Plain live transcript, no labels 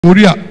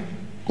Korea,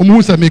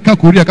 Omusa Meka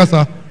Korea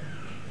Kasa.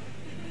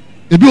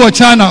 Ebi wa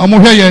China,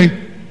 Omoheye,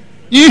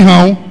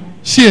 Ihao,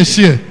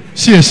 share.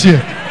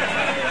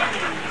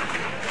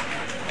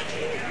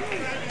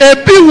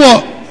 Ebi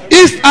wa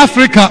East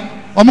Africa,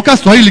 Omuka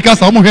Swahili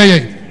Kasa,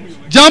 Omoheye,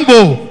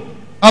 Jambo,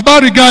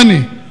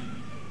 Abarigani,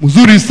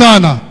 Mzuri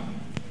sana,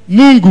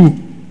 Mungu,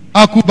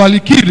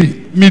 akubalikiri,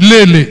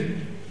 milele.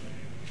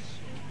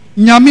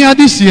 Nyami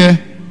adishye,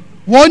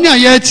 wonya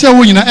yeche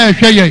wonyina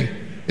ehweye.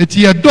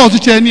 Eti ye dozu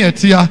che ni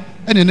etia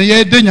ene ne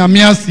ye de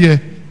nyame ase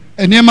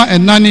enema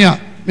enane a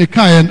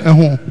meka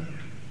ho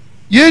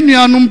ye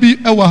nuanom bi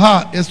ewa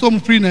ha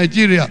yesom free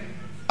Nigeria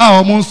a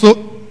omo nso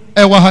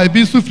ewa ha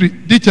bi nso free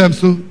dichem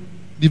so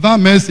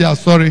divine mercy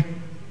sorry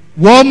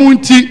wo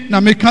munti na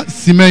meka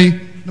simei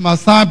na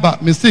masaba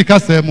mesika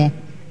semo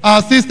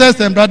our sisters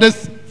and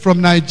brothers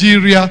from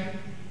Nigeria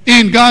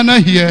in Ghana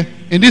here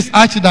in this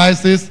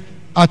archdiocese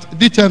at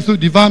dichem so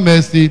divine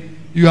mercy,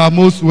 you are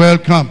most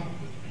welcome.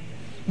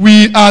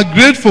 We are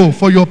grateful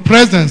for your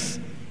presence,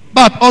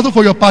 but also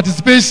for your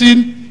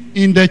participation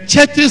in the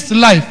church's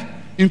life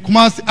in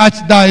Kumasi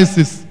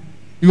Archdiocese.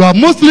 You are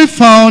mostly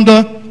found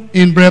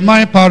in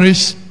Bremai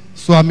Parish,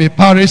 Swami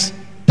Parish,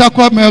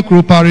 Takwa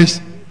Melkro Parish,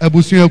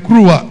 Ebusuye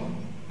Kruwa,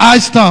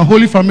 Ashton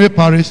Holy Family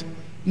Parish,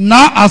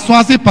 now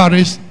Asawase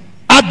Parish,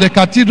 at the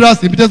Cathedral,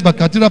 St. Petersburg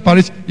Cathedral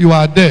Parish, you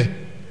are there.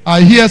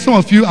 I hear some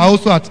of you are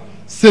also at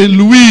St.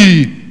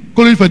 Louis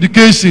College for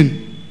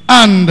Education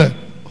and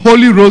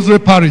Holy Rosary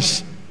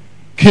Parish.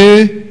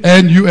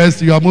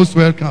 KNUS, you are most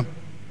welcome.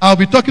 I'll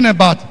be talking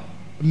about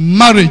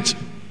marriage,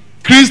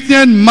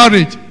 Christian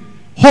marriage,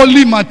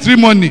 holy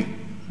matrimony.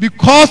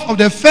 Because of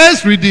the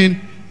first reading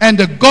and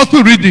the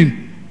gospel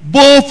reading,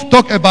 both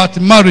talk about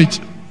marriage.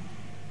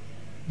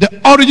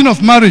 The origin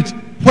of marriage,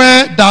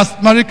 where does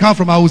marriage come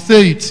from? I will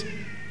say it.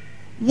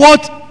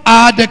 What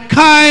are the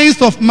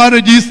kinds of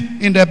marriages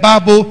in the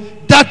Bible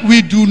that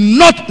we do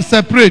not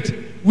separate,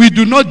 we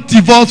do not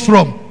divorce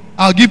from?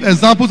 I'll give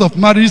examples of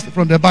marriages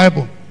from the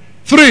Bible.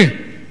 3,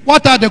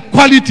 what are the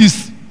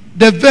qualities,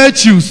 the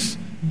virtues,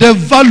 the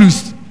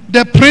values,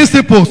 the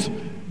principles,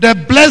 the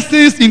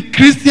blessings in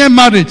Christian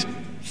marriage?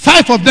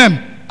 5 of them,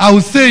 I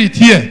will say it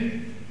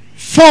here.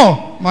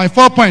 4, my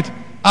 4 point,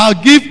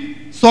 I'll give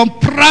some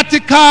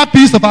practical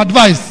piece of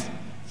advice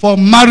for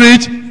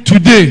marriage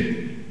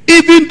today.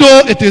 Even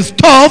though it is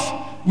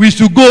tough, we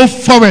should go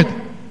forward.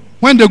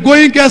 When the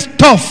going gets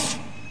tough,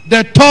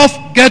 the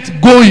tough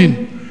get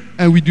going.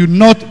 And we do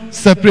not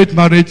separate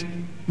marriage.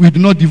 We do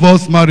not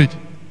divorce marriage.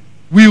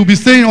 We will be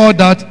saying all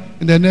that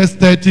in the next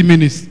 30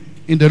 minutes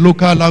in the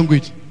local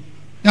language.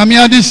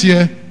 Nyamia this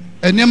year,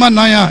 enema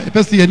naya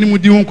epesi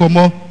yenimudi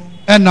unkomo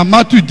ena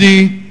matu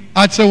din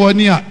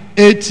achewoni a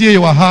etie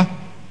wa ha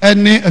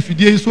ene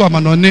afidie iso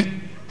amanone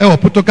ewo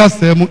potoka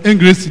semu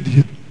engresi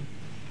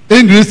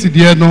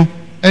die no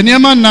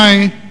enema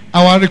nan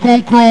aware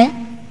konkron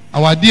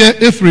awade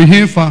efri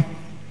hemfa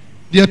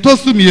de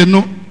tosu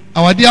mienu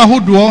awade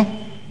ahodo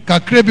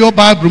kakra bi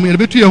oba abrum e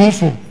betu ye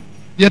honfo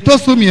de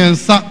tosu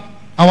miensa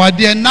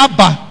awade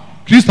naba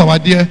Kristo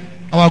awade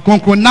awar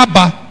konkron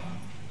naba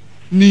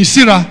ni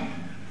sira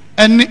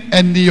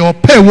eni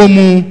ope wo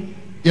mu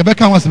ye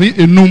beka wasemi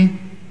enum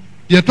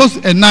de tosu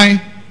enan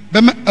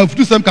be me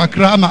afutu sem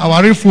kakra ama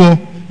awarefo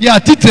ya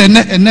titre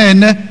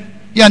ene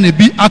ya ne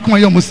bi akoma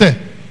yo mu se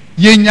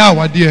ye nya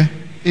awade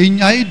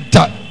enyai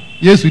da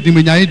Yesu di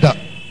menyai da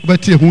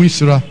obeti hu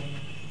nsira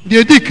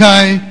de di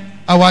kai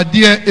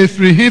awade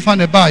efri hefa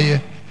ne baaye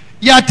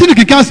ya tini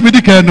kikas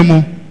medical no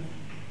mu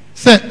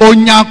se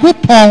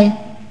Onyankopon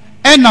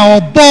ena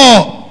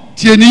obo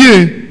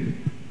tieniye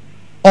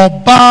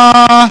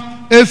oba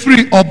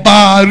efri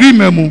oba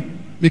rimemu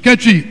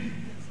mikatwi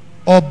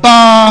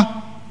oba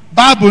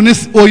Bible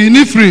nis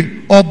oyinifri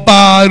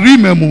oba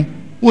rimemu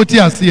woti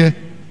ase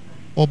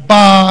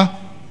oba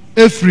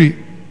efri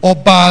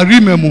oba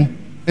rimemu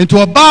enti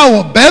oba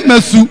wo be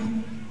masu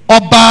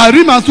oba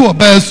rimasu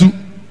oba asu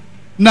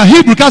na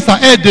Hebrew kasa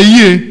de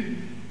ye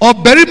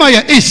oberima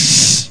ye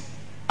ish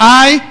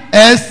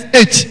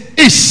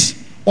ish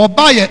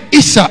oba ye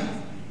isha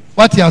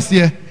wati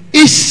ase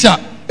isha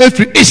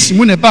efri ish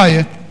mu ne ba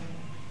ye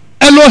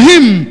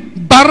Elohim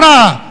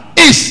bara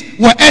ish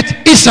wa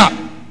et isha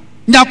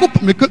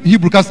Nyankopon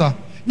Hebrew kasa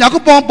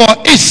Nyankopon bo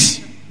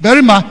ish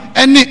berima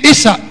eni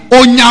isha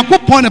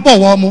Onyankopon ne bo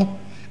wo mo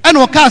ene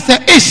o ka se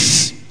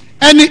ish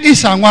eni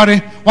isha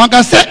nware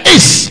wanka se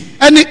ish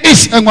eni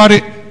ish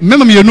nware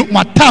mema mienu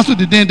mataso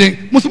de denden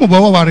musumo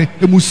bo ware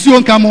emusuo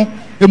nka mo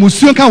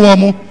emusuo nka wo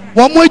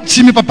mo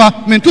ejimi papa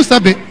mentu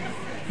sebe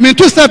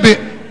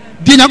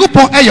di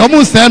Nyankopon eye o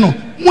mo nse no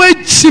mo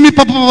ejimi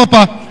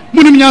papa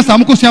munim nyansa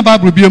mo kosua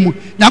Bible biemu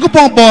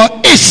Nyankopon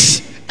bo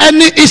ish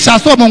eni isha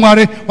so mo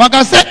nware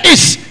wanka se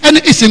ish eni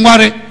ish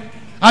nware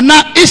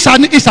ana isha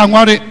ni isha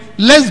nware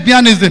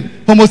lesbianism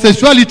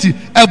homosexuality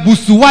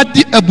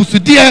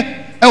ebusudie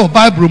o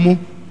Bible mu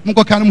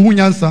mko kan mu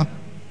nyansa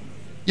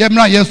ye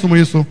mra yeso mo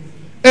yeso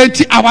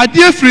enti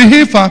awade free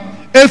hefa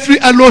efri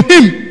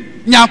Elohim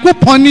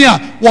Nyankopɔn a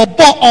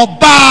wɔbɔ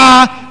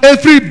ɔbaa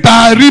every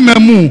barima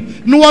mu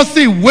no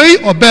wɔse wei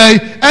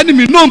ɔbaa ɛne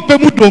me nnompe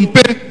mu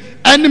dompe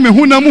ɛne me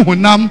honam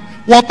honam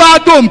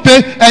wɔbaa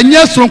dompe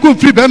ɛnyɛ soronko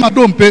mfiri bɛrima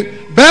dompe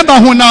bɛrima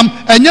honam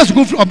ɛnyɛ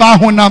soronko mfiri ɔbaa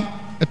honam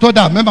ɛtɔ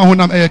da bɛrima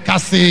honam ɛyɛ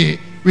kasee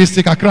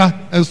wesi kakra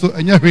ɛnso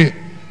ɛnyɛ hwee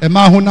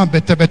ɛmaa honam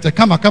bɛtɛbɛtɛ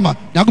kama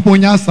Nyankopɔn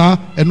nyansa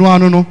ɛno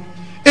ano no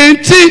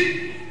enti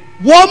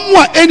wɔn mu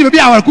a ɛni baabi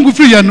aware kronkron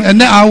firi yɛ no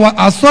ɛnɛ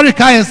asɔre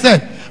kaayɛ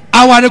sɛ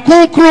aware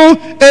kronkron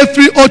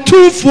efiri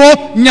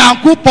otumfoɔ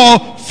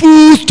Nyankopɔn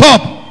full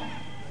stop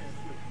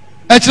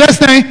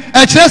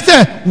ɛkyerɛ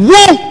sɛ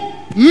wo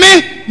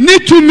me ne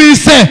tumi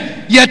sɛ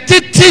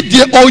yɛtete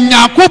deɛ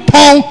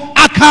Onyankopɔn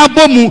aka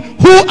abɔ mu.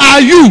 Who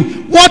are you?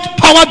 What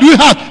power do you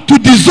have to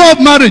dissolve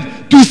marriage,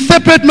 to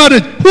separate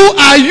marriage? Who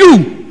are you?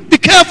 Be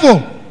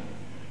careful.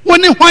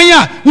 When you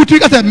want to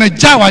get a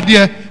major,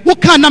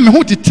 what can I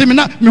mean to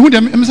Timina? Me who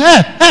them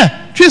say,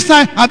 hey,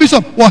 Tristan, a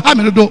bishop, or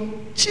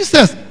Hamildo.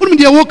 Jesus, wouldn't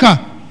be a worker.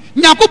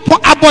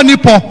 Nyankopon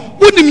abonipo,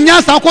 wouldn't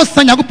Nyansa, of course,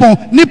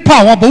 Nyankopon,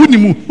 Nipa, or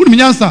Bonimu, wouldn't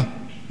Nyansa,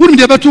 wouldn't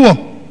be able to work.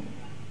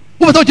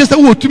 Who was just a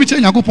word to be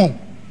Nyankopon?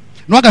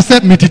 No, I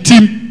said, me to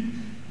team.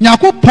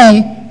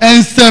 Nyankopon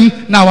and some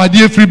now a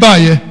dear free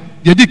buyer,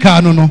 the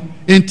Dicano,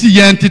 and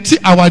Tientity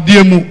our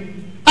dear mu.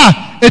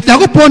 Ah, it's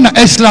Nyankopon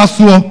Esra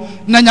Suo.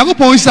 Na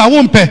Nyankopɔn isa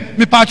wompe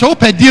me pacho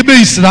ope die be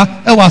isra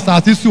e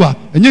wasase so a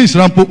enye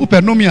isra mpo ope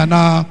no me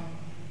ana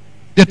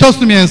de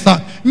tosu me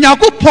ensa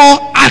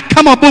Nyankopɔn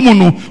akama bomu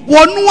no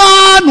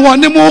wonoa no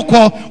one mu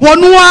kɔ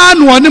wonoa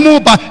no one mu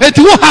ba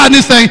eti wo ha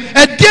ne sen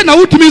e die na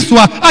wotumi so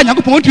a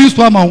Nyankopɔn wotumi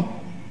so ama wo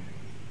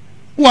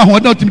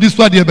ahoɔden wotumi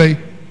so ade bɛyi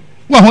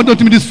wo ahoɔden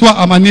wotumi so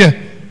amane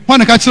ho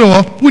ne ka kyerɛ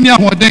wo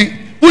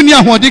woni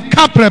ahoɔden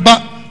ka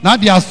preba na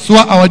de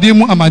asoa awɔden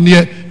mu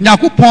amane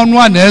Nyankopɔn no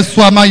a na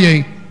ɛso ama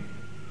yɛn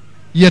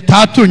ye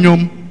tato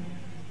nyom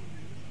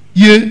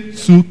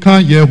Yesu kan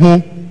ye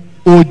ho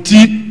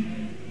odi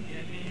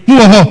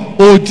mu ho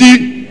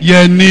odi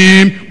ye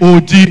nim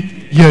odi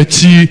ye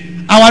chi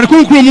aware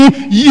kunkuru mu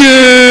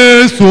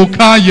Yesu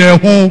kan ye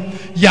ho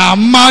ya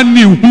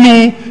mani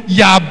hunu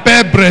ya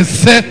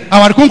bebrese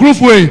aware kunkuru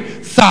fue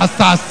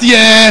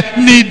sasasie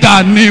ni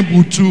dani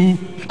butu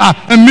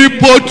mi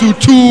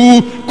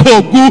potutu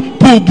kogu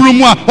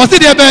pubrumu a o se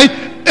de be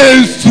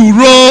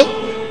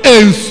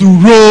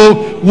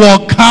ensuro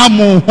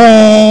wakamu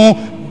ho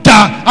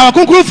da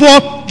akonkuru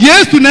fo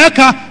Yesu na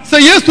eka se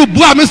Yesu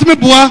bua me so me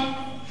bua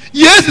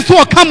Yesu so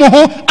wakamu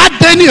ho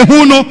adani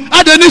ehu no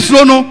adani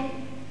suro no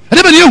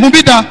ade be ne ehu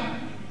bi da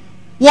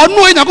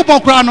wonu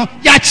Nyankopɔn kora no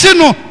ya chi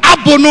no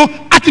abo no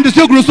atinde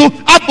so eguru so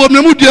abo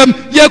no mu duam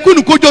ya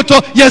kunu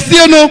kojoto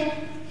yesie no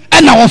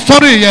na wo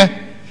sori ye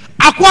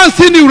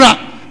akwansi ni wura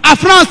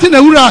afransi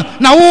na wura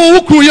na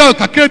wo kunu ye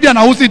kakra bia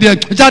na wo si de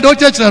jade o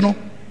chechire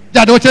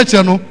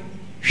no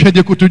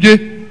hwede kotodwe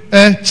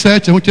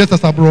cheche ho chesa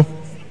sabro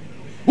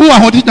wo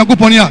ahodi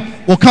Nyankopɔn a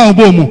wo ka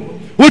obo mu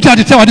wo twa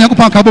de tewa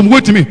Nyankopɔn ka obo mu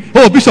wotimi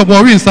bishop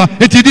wo winsa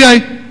etidi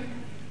ai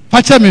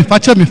fache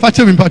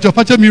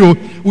me o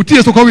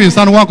utie so ko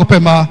winsa no wankopɛ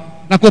ma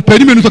na ko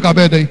pani me no so ka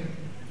be den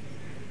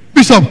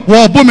bishop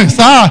wo obo me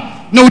saa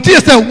na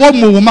utie se wo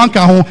mo wo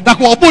manka ho na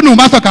ko obo no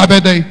ma so ka be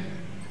den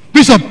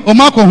bishop o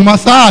ma ko huma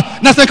saa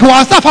na se ko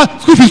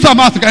asafa school fees so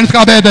ma so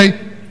ka be den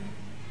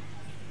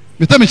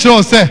me tell me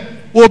sure say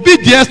obi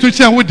die so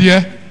chen wo die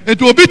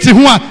eto obi ti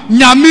ho a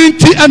nyame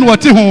nti ene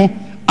wote ho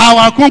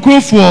awa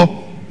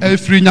konkrofo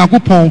efiri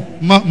Nyankopɔn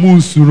ma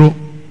munsuro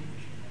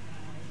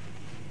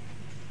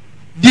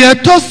die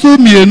to so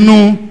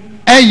mienu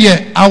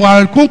eye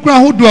awa konkro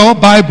ahodo a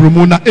Bible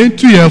mu na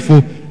entu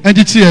yefo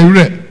enji chi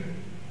ewre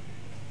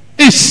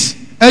ish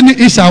eni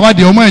ish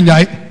awade omo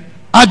anyai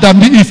Adam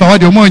ni Eve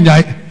awade omo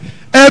anyai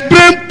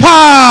ebrem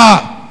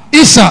pa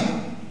Isha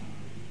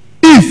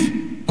if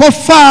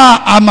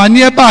kofa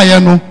amane ba ye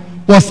no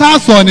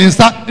wasaso ne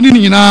nsa ni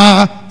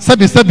nyina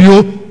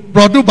sebio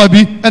brodo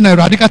babi na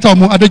radika ta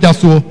mo adagya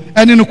so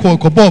ene no ko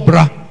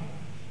bra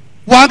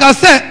waga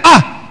se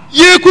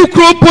ye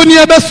kukro poni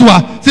ebeso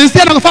a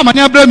sense na ko fa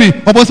amane abra mi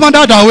obosman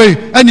that away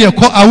ene e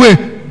ko away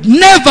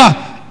never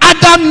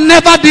Adam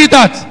never did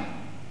that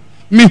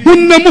mi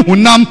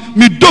hunam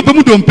mi dope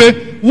mu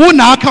dompe wo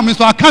na aka mi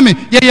so aka mi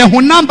ye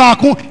hunam ba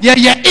ko ye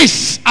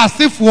ish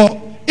asefo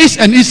ish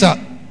and Isha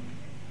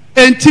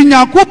enti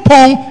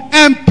Nyankopɔn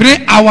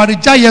empre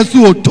awaregya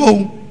Yesu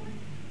oto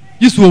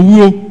Yesu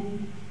owuo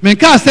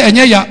menka se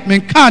enye ya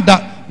menka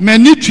da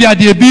mani tua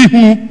de bi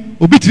hu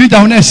obi tiri da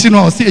ho na ehye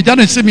no se egya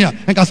no ehye me a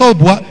enka se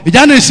oboa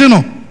egya no ehye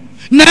no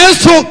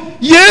nanso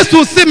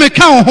Yesu se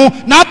meka ho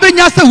na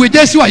abenya se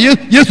wegya hye wa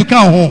Yesu ka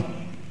ho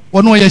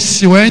wono ye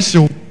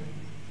hyewenhyew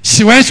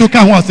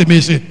ka ho ase me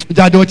hye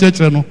egya de o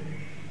chekere no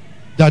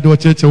egya de o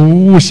chekere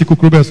wo hye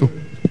kokoro be so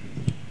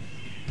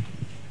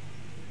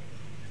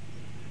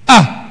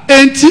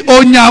enti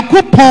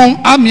Onyankopɔn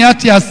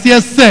amiate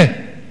ase se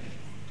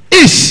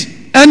ish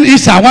en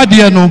Isha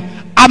wade no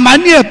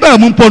amane ba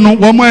mu mpo no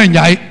wo mo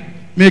anyai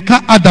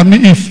meka Adam ni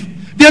Eve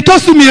de to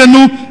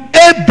sumienu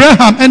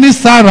Abraham eni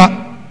Sarah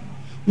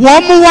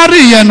wo mo ware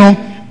ye no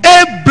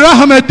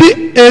Abraham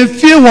edi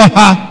efie wo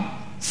ha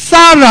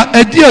Sarah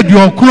edia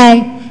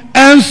duokron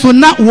enso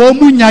na wo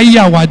munya yi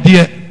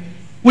awade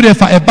wo de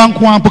fa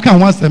ebanko an poka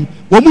ho asem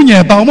wo munya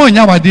eba wo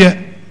munya awade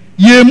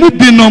ye mu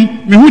binom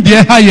me hu de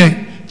ha yen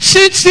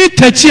chichi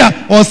tachia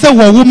o se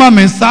wo wo ma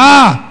me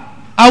saa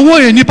awo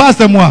ye nipa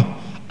asem a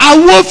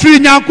awo firi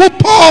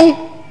Nyankopon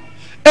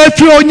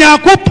efiri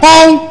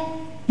Onyankopon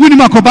wuni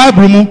mako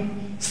Bible mu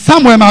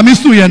Samuel ma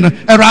misu ye no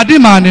Erade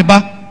ma ne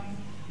ba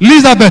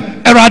Elizabeth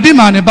Erade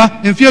ma ne ba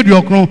enfie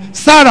duokron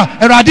Sarah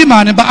Erade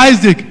ma ne ba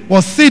Isaac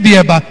was see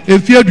de ba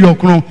enfie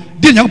duokron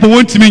di Nyankopon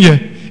wontimi ye.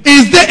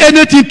 Is there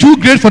anything too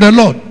great for the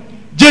Lord?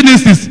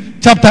 Genesis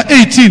chapter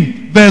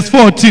 18 verse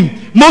 14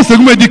 Moses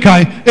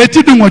gumedikai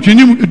eti du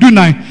nwotweni du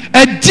 9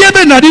 edie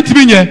be na di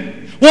timi ye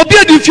obi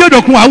edi fie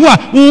duokron awo a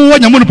wo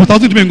nyamo no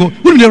potato timi ngo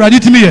wonu de Erade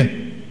timi ye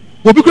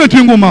obi kura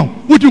timi ngo ma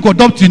wutu ko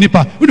adopt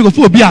nipa wonu ko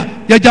fu obi a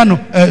ye ja no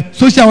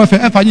social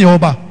welfare enfanye ye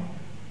oba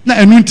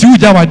na enu nti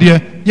uja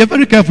wade ye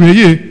very careful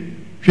ye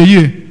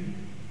hweye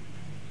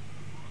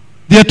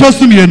de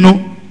tosum ye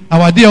no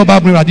awade oba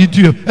bro Erade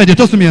tuo de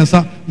tosum ye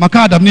nsa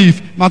maka Adam ni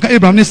Eve maka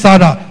Abraham ni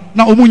Sarah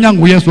na omunya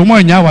ngo ye so mo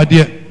anya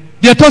awade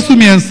de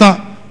tosum ye nsa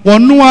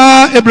wonu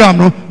a Abraham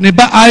no ne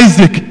ba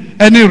Isaac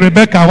ene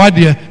Rebecca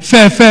awade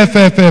fe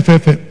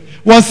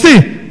wo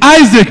say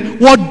Isaac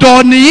wo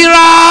do ni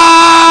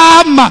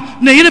ira ma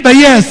ne yire be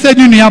ye se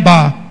ni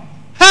nuaba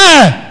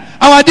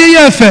awade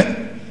ye fe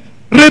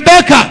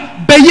Rebecca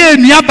beye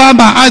nuaba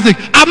ma Isaac.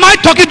 Am I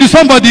talking to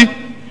somebody?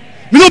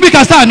 Me no be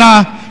kasa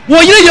na wo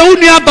yire ye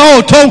nuaba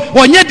o to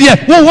onye de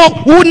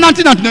wo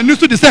nanti na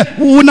nusu de say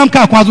wo nam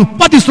ka kwazo.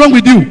 What is wrong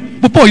with you?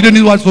 Popo yire ni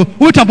so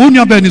wo tabo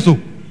nuaba ni so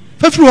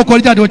fefiri wo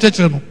kọrija de wo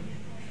chechire no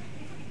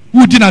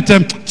wo di na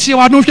tem chi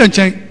wa no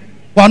hwenchen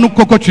wa no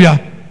kokotua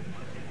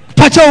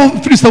pacha wo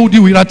firi sa wo di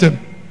wi ratem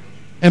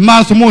e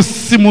ma so mo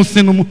si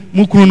no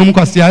mo kunu no mo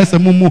kwase ayese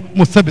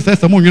mo sebe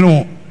se mo nwene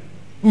wo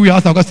wo ya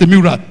asa ka se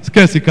miura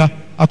sika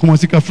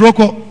akomosika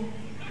froko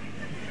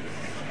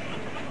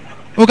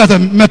o ka se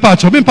me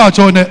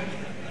pacho ne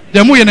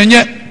de mo ye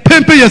nenye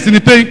pempe yes ni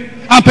pen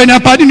ampani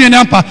apadi ni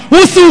ampa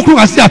wo si wo kunu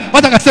asia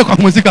wata ka se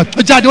akomosika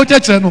jade wo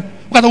chechire no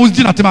wo ka wo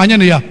di na tem anye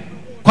ne ya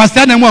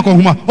kwase na mu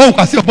akohuma o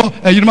kwase obo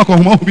yirima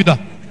akohuma o bida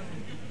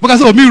wo ka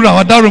se o miura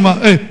wa daruma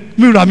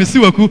miura mi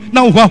siwaku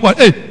na wo hwa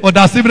o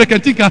da se breke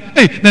tinka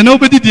na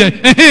obedi die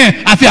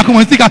afi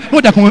akomosika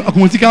wo da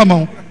akomosika ma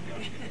wo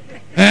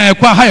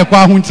kwa ha ye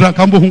kwa ho ntira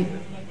kambo ho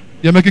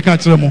ye mekika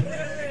kire mo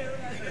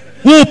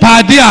wo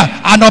paade a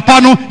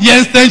anopa no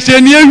ye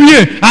nsenche ni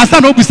ewie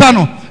asa na obisa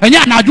no enye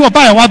anadwo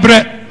ba ye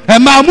wabre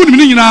ma mu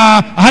ni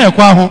nyina ha ye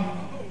kwa ho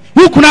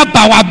wo kuna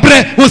ba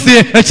wabre wo se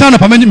e chana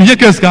pa manyi miye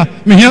keska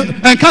miye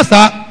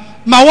enkasa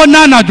ma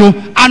wona anadwo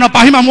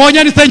anopa hima mo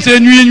onye ni senche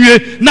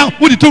nwie na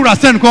wo di to wura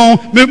sen kon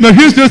me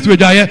hwie su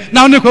adwaye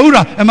na ne kwa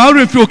wura ma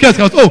wura fi o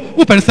keska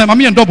wo pere sen ma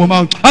me ndobbo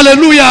ma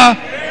hallelujah.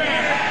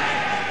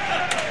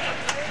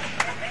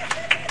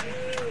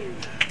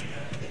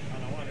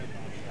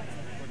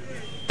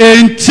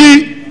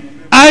 Enti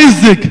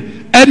Isaac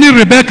eni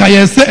Rebecca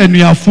yese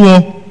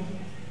enuafo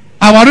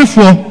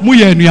awarefo mu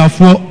ye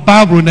enuafo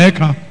Bible na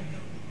eka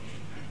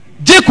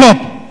Jacob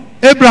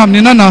Abraham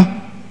ni nana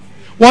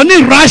woni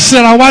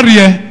Rachel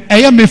aware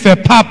eye mefe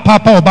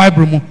papa o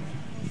Bible mu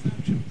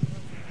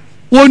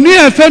woni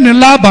efe ni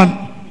Laban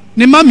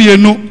ni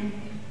mamienu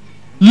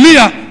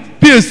Leah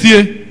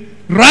piesie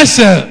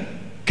Rachel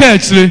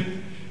kechire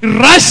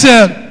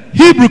Rachel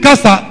Hebrew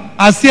kasa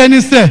asie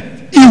ni se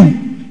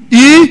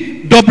EWE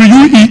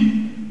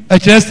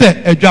echese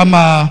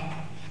edwama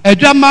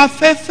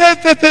fe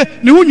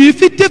ne hunyi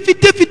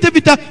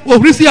fite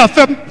ohrisi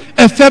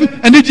afem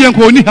eni je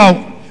nko oni haw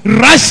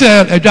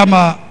Rachel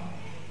edwama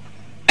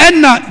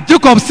enna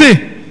Jacob say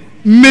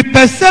me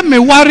pese me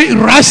wari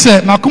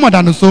Rachel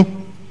makomoda no so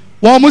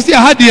wo mo si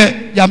ahade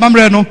ya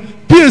mamre no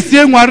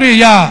piesie nware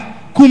ya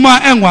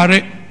kuma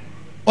enware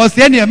o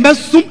se ne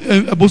mesum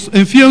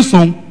enfie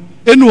nson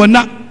enu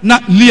ona na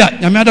Leah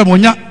nyamada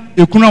monya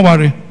ekunu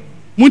ware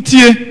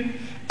muntie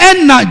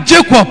enna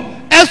Jacob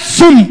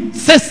esum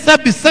se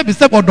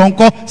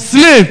odonko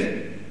slave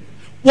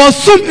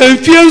wasum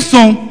enfie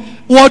nson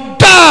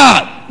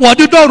woda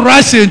wodedo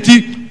Rachel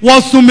nti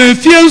wasum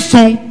enfie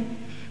nson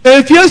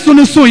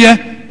no so ye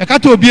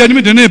ekata obi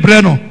anim de na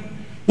ebre no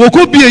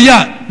wokobie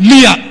ya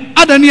Leah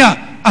adania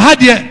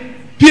ahade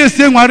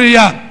piesie nware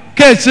ya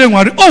ka echire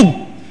nware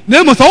na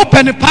emo so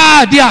open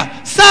pa dia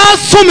sa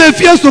sum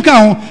enfie nson ka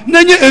ho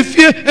na nye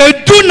enfie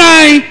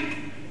edunan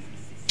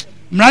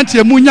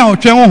mrantie munya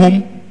otwen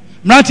honhom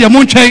mrantie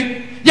mu ntwen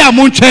ya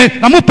mu ntwen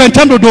na mu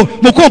pentam dodo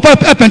mo ko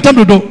pentam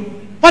dodo.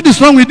 What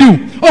is wrong with you?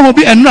 Oh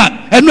bi enra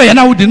ya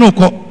na wo de no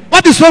ko.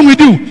 What is wrong with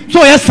you?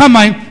 So yes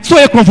saman so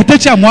ye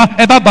confrontation mo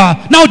e baba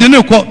na wo de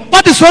no ko.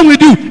 What is wrong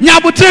with you? Nya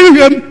abotre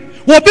hwem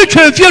wo bi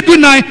twen fie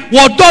dunan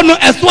wo do no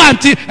eso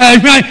anti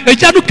hwan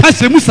eja du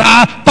kase mu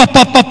saa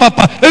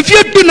papa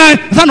efie dunan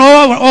sa na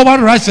o wa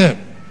Rachel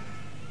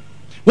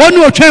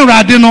wonu otwen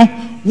rade no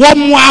wo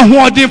mo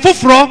ahoden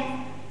foforo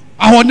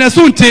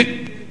ahonesunte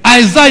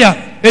Isaiah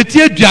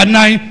etie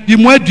duanan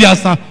yimu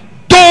aduasa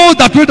those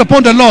that wait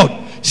upon the Lord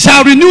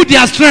shall renew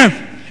their strength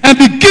and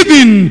be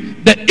given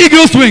the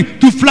eagle's wing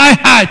to fly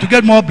high to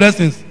get more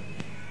blessings.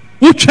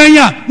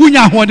 Uchenya,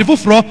 unya wonderful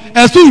fro,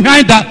 and soon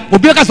behind that,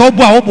 Obeka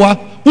Oboa,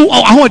 who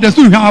are the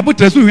soon about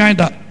the soon behind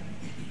that.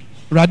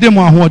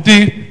 Rademo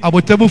Hodi,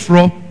 about table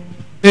fro,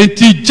 and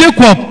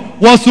Jacob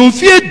was so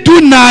fear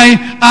do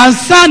nine, and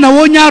son of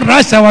Onya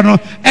Rasha,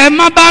 and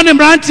my banner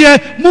branche,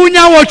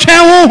 Munya or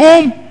Chen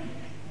home.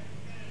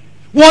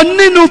 One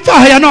no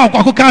fire now,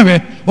 what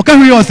can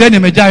we all say,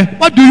 Majai?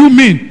 What do you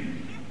mean?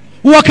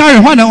 What carry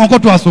one and uncle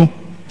to us?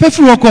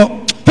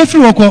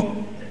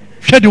 Pefuoko,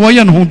 shed the way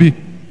and home be.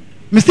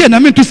 Mr.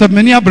 Namin to sub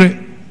many abre,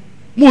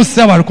 most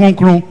sour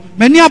concron,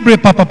 many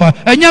abre papa,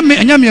 and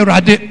yammy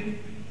rade.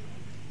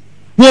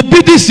 Will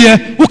be this year,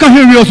 who can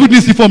hear you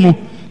this form?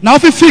 Now,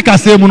 if you fika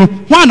say, one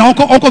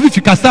uncle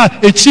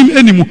Ficasa, a chim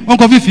animal,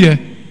 Uncle Vifia.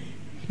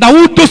 Now,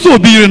 who does so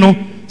be, you know,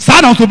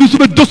 Sana also be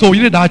super doso,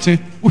 you dache,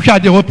 who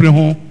had the open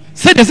home.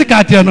 Said the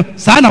Secatiano,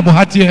 Sana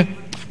Bohatia,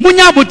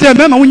 Munyabutre,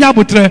 Mamma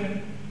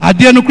Munyabutre, I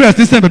dare no crest,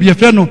 this time be a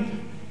friend.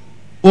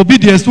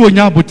 Obedience to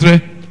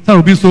Nyabutre, San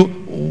Rubiso,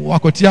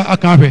 Wakotia,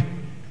 Akambe,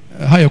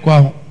 Higher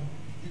Quaho.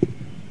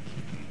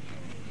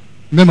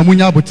 Mamma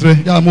Munyabutre,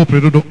 Yamo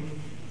Predo.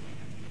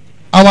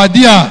 Our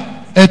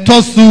dear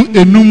Etosu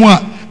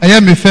Enumwa, I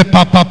am a fair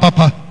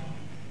papa.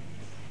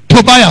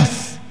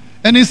 Tobias,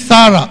 any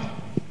Sarah,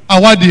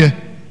 our dear.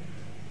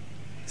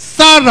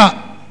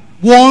 Sarah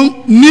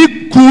won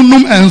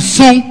Nikunum and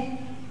Song.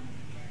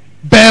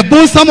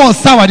 Bebo some of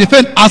Sarah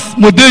defend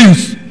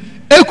Asmodeus.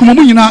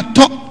 Ekumumina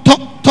top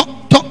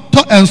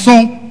and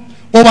song.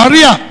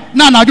 Owaria,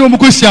 na najo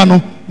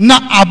mukusiano, na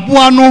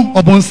abuano,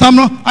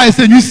 obonsano, I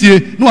say you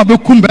see, no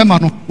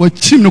abecumbemano, or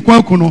chim no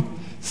quakuno.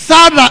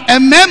 Sarah, a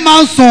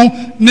man song,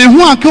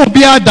 Nehuan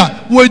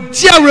Kobiada, were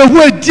Jerry,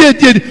 who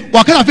did,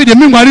 what can I feed the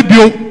Mingwari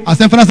Bio, as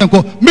San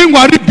Francisco,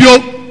 Mingwari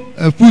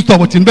Bio, full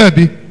stop in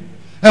baby.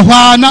 A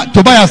Juana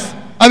Tobias,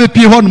 I will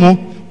pay one more,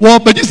 or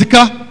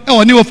Jessica,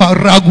 or new for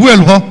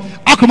Raguel,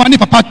 Akumani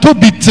Papa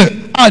Tobit,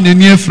 and in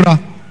Yefra.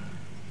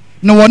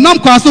 No one nam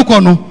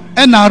Kwasukono.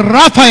 Ena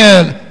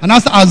Raphael and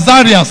as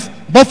Azarias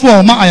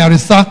before ma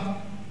ayarisa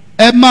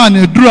Emma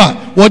Nedra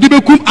wodi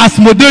bekum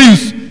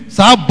Asmodeus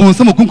sa bon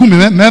some kunkum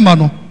mema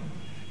no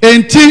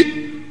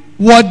enti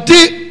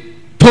wodi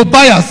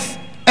Tobias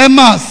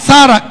Emma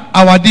Sarah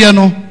awade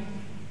no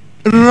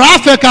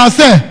Raphael ka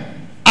se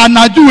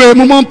anajuwe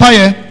momon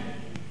paye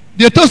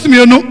de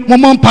tosumi no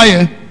momon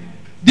paye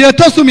de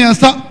tosumi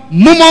ensa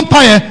momon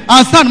paye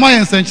ansan mo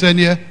yen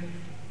senkyerene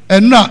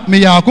enna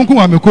me ya kunkum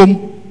wa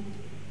mekom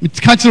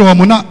mitikankire wo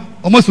na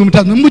almost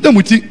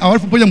muti our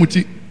football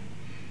muti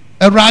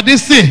a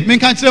radisi min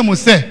kankire mo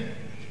se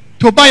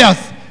Tobias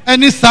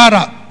any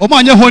Sarah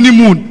omanye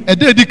honeymoon e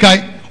dey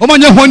dikai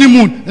omanye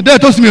honeymoon e dey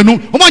tosumi no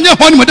omanye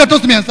honeymoon e dey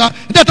tosumi ensa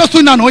e dey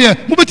tosu na no ye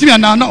mo betimi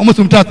ana na almost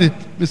mutase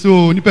me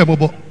so nipa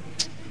bobo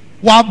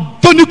wa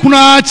doni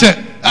kuna che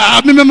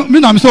me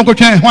na me so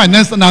nkotwen hwan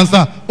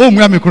nansa o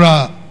mu ya me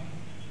kura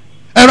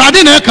e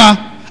radi na eka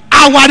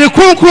awade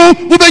kronkron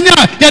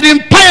ubenya ye de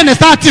mpaye ne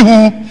sati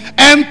ho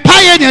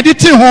empire near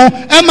the home,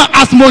 Emma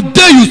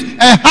Asmodeus,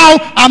 and how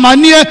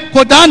Amania,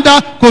 Kodanda,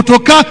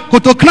 Kotoka,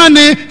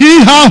 Kotokrane,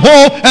 Iha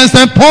Ho, and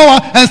St. Paul,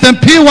 and St.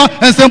 Piwa,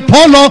 and St.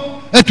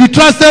 Paulo, and to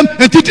trust them,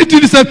 and to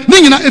them,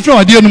 Nina, if you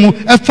are dear,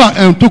 Efa,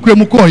 and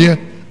Tukremukoye,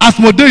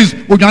 Asmodeus,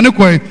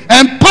 Uganikoy,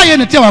 empire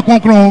and Tia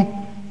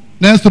Concron,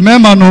 Nancy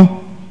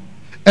Memano,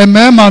 and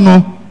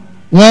Memano,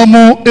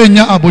 Wamo,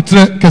 Enya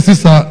Abutre,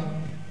 Casisa,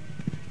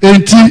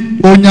 Enti,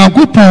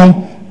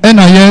 Onyagupo,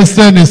 and I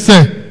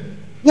say,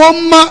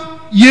 Woma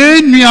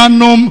ye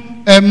nuanom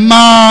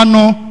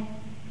emano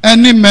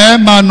eni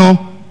memano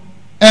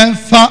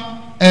enfa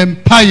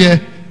empire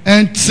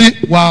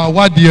enti wa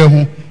wadie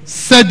ho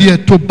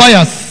said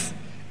Tobias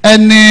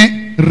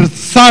eni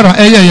Sarah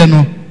eyeye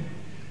no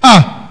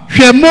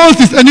hwe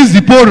Moses eni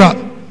Zipporah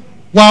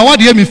wa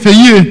wadie mi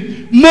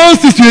feye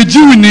Moses ye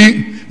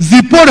Jewni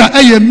Zipporah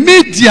eye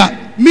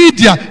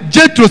media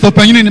Jethro so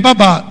panyini ni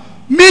baba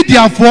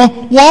media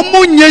fo wo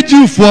mo nye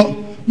Jewfo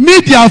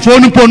media for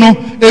no pono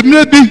e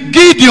maybe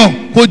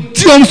Gideon ko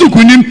di om so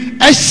kunim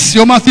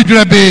ehye o ma se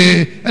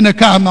dwebe ene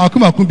ka ma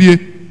akoma kubie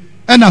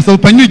ena so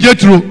panyi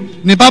Jethro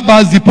ne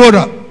baba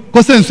Zipporah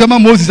ko se nsema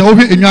Moses a wo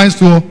hwe enwan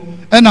so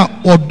ena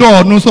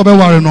odo no so be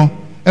ware no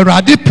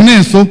Erade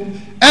pene so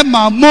e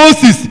ma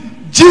Moses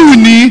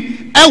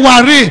Jewni e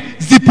ware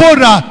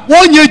Zipporah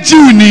wonye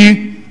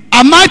Jewni.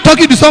 Am I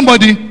talking to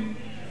somebody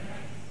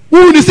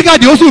who ni sika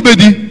de oso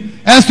bedi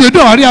enso edo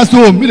ware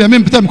aso mi de me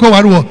mpeta me ko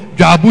ware wo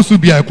dwabusu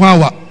bia ekwan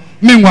wa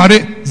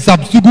menware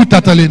zabsugu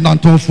tatale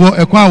nantonfo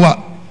ekwan wa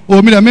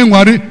o mi de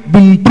menware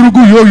bumbrugu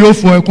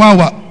yoyofo ekwan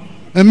wa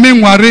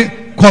menware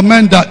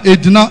commander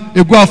edina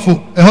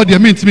eguafo eho de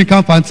me ntimi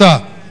kan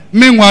fanta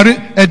menware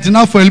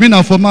edina fo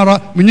elimina fo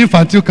mara munyi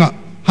fantil kan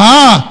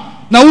ha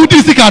na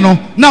wudi sika no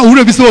na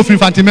wure bi se ofiri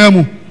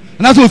fantimemu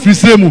na so ofiri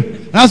sremu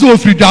na so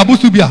ofiri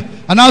dwabusu bia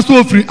na so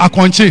ofiri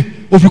akonche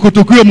ofiri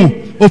kotokuemu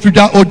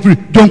ofiri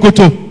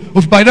donkoto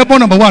of Bible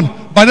number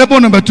 1, Bible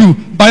number 2,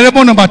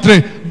 Bible number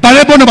 3,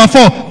 Bible number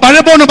 4,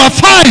 Bible number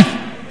 5.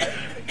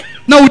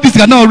 Now this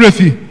is now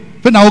refi.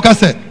 Fena woka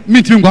se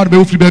mintimi ngwa be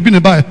ofri ba bi ne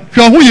ba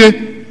hwe ohoye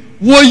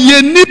wo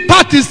ye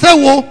nipa ti se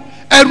wo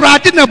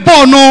Erade ne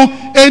bo no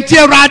enti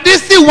erade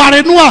si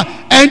ware no a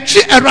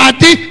entwi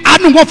erade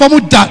anu ngo fam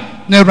da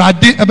na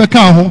erade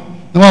ebeka ho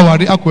na wa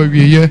ware akwa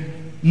wieye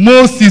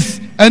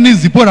Moses eni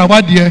Zipporah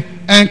wade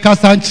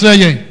enkasa nkyere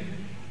yen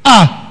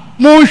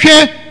mo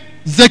hwe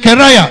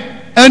Zechariah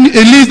eni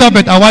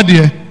Elizabeth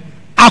awade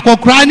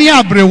akokra ni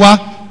abrewa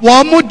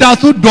wo mu da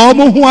so do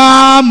mo ho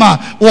ama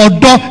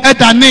wodo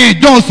edane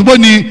John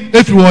suboni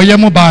efiri wo ye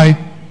mo bai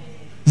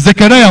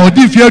Zechariah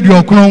odi fi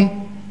aduokron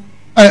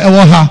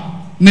ewo ha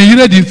ne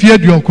yire di fi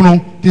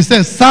aduokron ti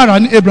say Sarah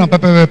ni Abraham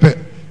pepepepe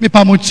mi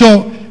pa mo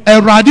cho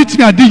erade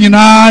timi adi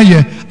nyina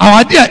ye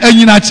awade a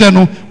anyina che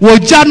no wo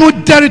ja no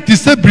dere ti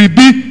say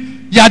bribi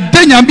ya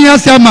denya mi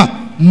asema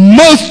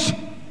most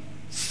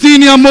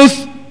senior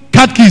most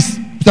catechist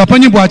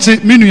Sapani Boache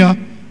minua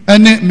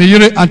ene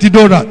meyire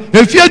antidora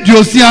efie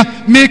diosia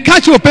me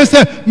catch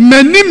opese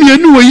mani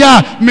mienu we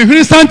ya me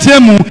hwiri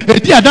santemu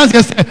edi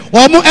adanse se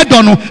omo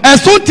edono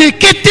esunti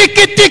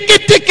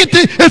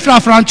kiti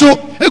efra francho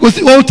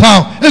egosi old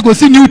town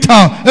egosi new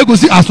town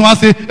egosi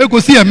Asawase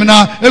egosi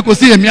emina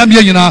egosi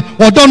emiamie nyina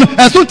odono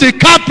esunti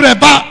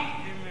kapreba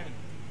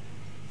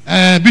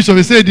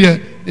bishop say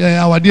there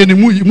awade ni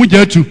mu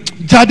jatu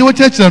jade wo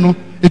church no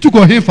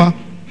etuko hefa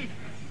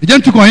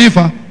ejentu ko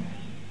hefa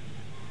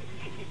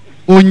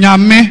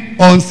Onyame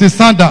on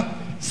sisanda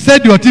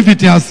said your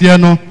activity asie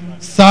no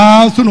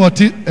saa so no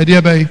oti ede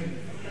ebe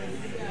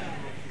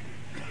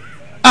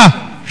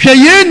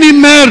hweye ni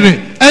Mary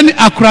and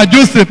Akra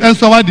Joseph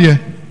enso wade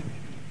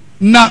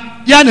na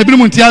ya na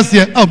ebinom nti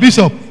asie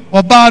bishop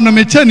oba no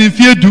me che ne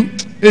fiedu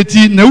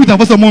eti na wuta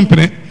foso mo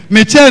mpene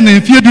me che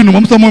ne fiedu no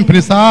mo so mo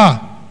mpene saa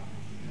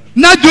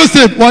na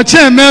Joseph wo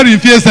che Mary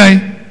fie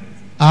san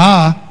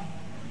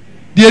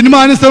de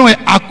enima ne so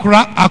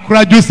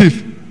Akra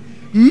Joseph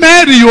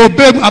Mary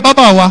obem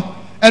ababawa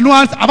enu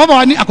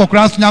ababawa ni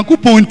akokra so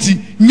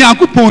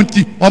nyankopon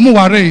ti omo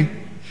ware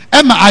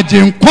ema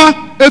agenkwa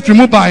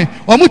efrimu bai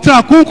omo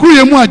tra konkuru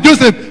ye mu a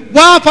Joseph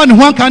wa fa ne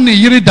ho kan ne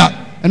yirida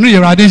enu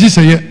yerade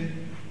hihye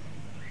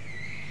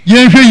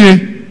ye hweye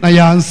na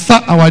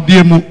yansa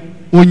awade mu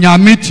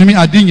onyame timi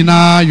ade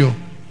nyina yo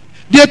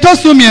de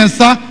toso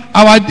miensa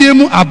awade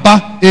mu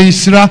aba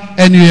enhira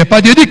enu ye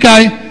pa de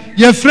dikai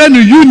ye friend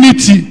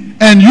unity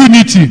and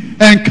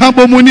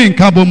kabomu ni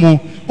kabomu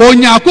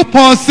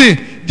Onyakopon se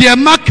de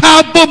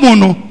maka bomu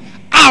no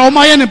a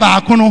omaye ne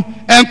baako no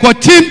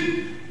enkotim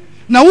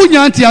na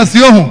wunya nti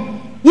aseo ho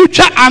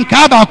wutwa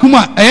anka baako mu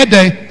a eye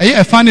den eye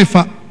efa ne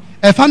fa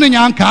efa no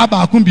nya anka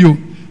baako bio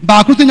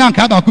baako so nya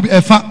anka baako bi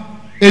efa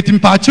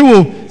etimpache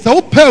wo se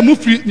wo pa mu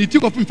firi ni ti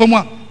kofu mfamu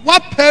a wa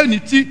pa ni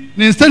ti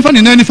ne nsen fa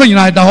ne nani fa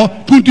nyina da ho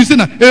kuntu se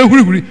na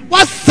ehurihuri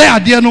wa se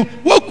ade no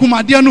wo kum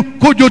ade no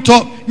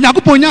kojoto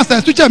Nyakopon nya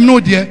se so kyem no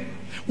de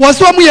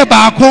was one year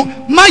back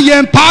home, my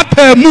yen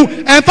papa mu,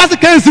 and fast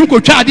can't seem to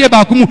try dear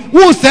back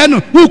who send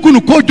who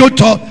couldn't call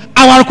Joto,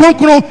 our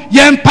concro,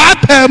 yen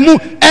papa mu,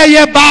 a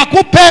year back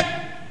pet.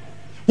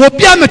 What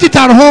be a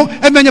metita home,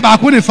 and then your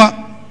back when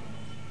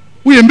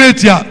we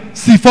embed ya,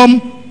 see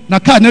from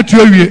Naka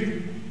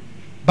Netuary.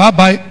 Bye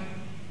bye.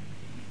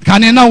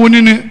 Can you now win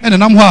and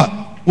an amwa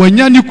when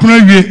you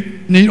couldn't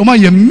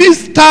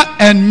Mr.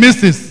 and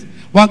Mrs.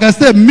 One can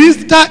say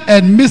Mr.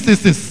 and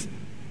Mrs.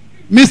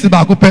 Mr.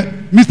 Bakope.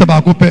 Mr.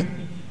 Bakope.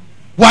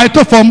 Why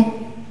to form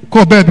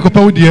ko be bi ko pa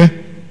wodie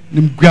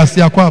nim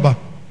guase akwaba.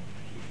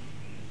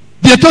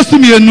 De to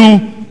sumi enu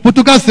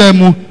putuka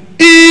semu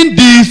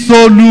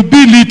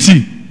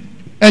indissolubility.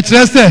 E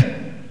kire se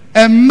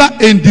emma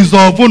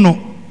indissolve no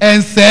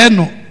ense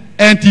no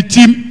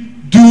entity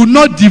do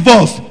not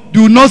divorce,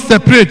 do not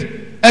separate.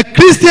 A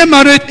Christian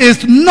marriage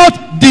is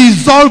not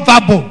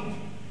dissolvable.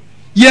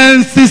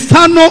 Yen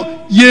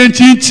sisano yen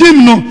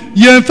chinchim no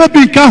yen fa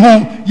bi ka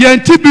ho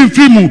yen ti bi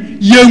frimu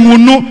yen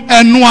wunu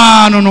enu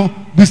anu no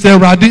bi se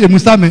rade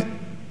emusame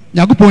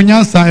Nyakopon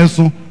nyansa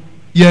eso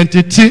yen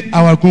tete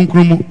our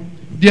konkromu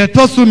de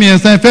toso mi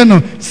ensan fe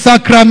no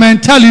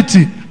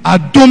sacramentality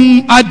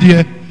adom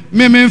ade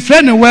me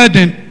friend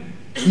wedding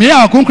me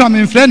ya konkra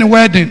me friend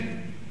wedding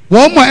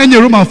wo mo enye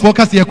Roman for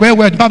kase ye kwa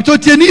wedding pa to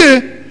tie ni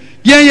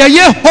yen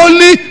ye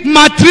holy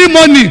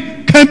matrimony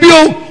can be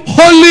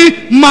holy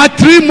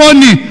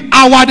matrimony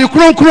our the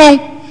kronkron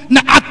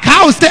na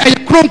akao say a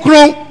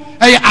kronkron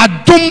a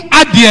adom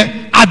ade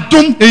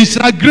adom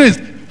enhira grace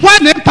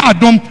one name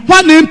pardon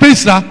one name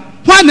pesra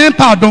one name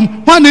pardon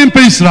one name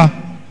pesra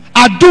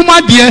adom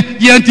ade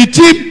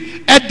yentiti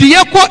ede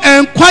ko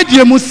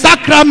enkwade mu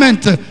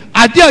sacrament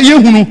ade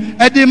yehunu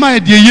ede ma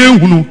ede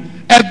yehunu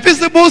a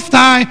visible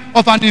sign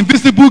of an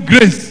invisible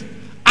grace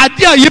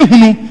ade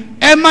yehunu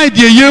ema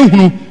ede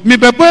yehunu me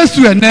bebo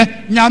esu ene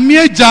nyame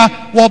eja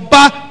wo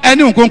ba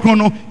ene nkonkron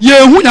no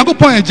yehu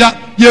Nyakopon eja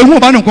yehu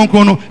ba no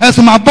nkonkron no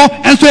enso mabo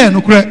enso ye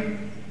no kure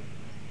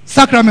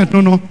sacrament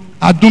no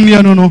adom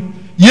ye no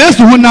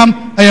Yesu hunam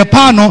eye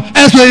pa no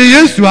enso ye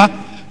Yesua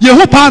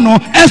yehu pa no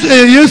enso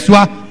ye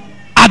Yesua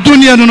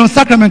adom ye no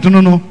sacrament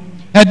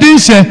edin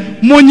hye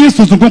monyi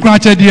soso nkonkron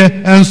ache de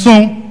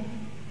enso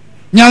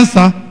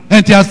nyansa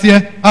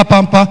entiasie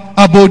apampa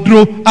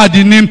abodro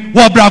adinim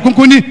wobra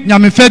konkoni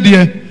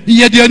nyamefedie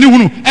yede ani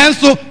hunu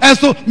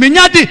enso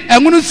menyade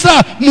enhunu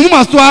sa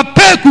muhuma so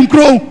ape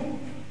kunkro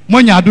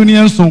monya adoni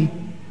enso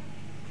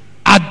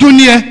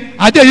adonie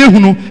ade ye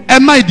hunu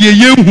ema ide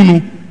ye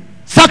hunu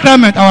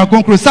sacrament our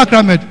konkro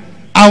sacrament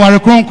our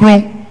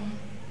konkro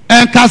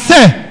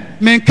enkase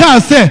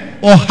menka se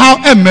o how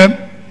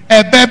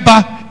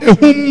ebeba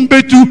ehum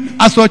betu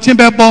asoche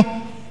bebo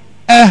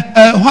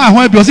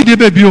ho bi o si de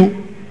bebi o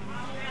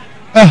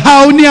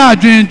how ni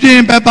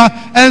adwendwen beba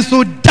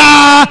enso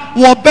da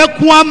wo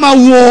beku ama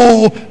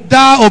wo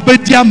da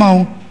obedi ama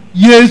wo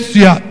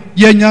Yesu a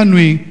yenya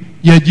nui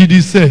ye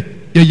gidi se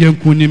ye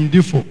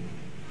yenkunimdifo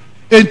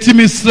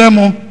entimi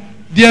sremo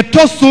de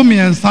toso mi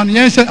ensan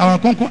yenhye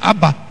awakonko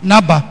aba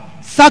naba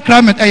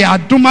sacrament ya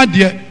adoma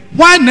de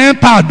why na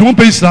pa adom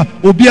pesra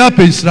obi a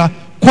pesra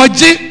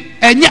koje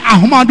enye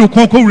ahomado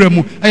konko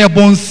wremu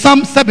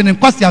bonsam 7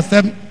 nkwasi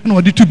asem na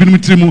odi tu binum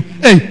trimu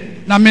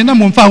na me na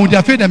mo mfa ho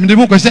dia fe da me de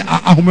mo kwese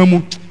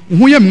ahomamu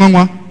ho ye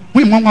mwanwa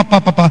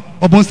papa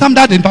obonsam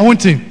that in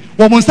pawonte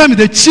obonsam is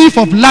the chief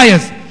of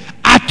liars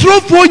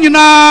atrofo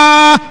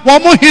nyina wo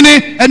mo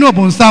hene ene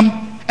obonsam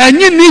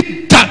enye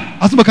ni da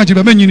asoba kan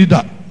chebe menyi ni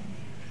da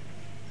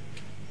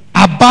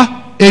aba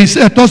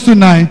say tosu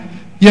 9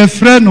 your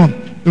friend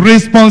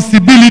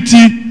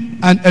responsibility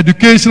and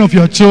education of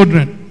your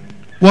children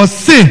was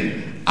say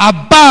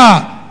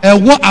aba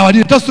ewo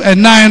awade tosu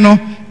 9 no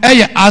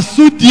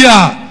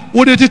asudia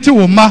wo de tete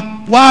wo ma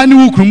wa ni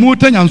wukrumu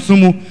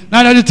tanyamsumu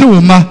na de tete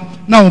wo ma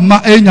na wo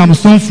ma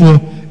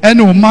enyamsomfo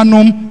ene wo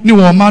manom ni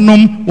wo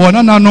manom wo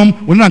nananom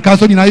wo nanka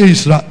so nyina ye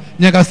isra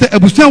nyaka se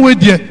abusuan we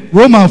de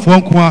Roman fo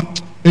nko a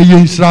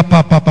eye isra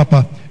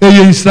papa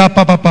eye isra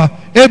papa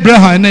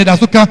Abraham na da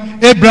soka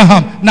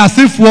Abraham na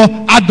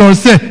sefo ador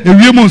se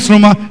ewiem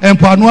nsroma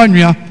empoano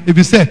anwea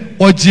ebi se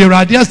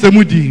ogierade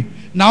asemudi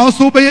na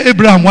also be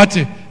Abraham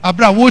wate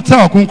abra wo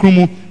ta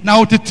okonkromu na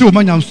wo tete o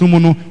manyamsomu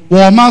no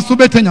wo ma so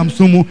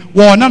betanyamsomu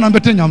wo na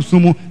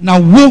betanyamsomu na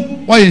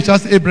wo ye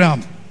chas Abraham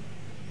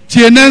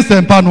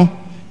tienense mpa no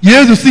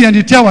Yesu si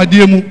yandi tia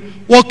wade mu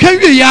wo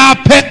kanwe ya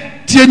pe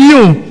tieni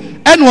o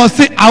ene wo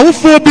se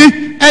awofo bi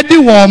edi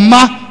wo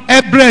ma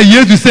ebra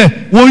Yesu se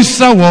wo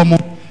nhira wo mo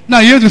na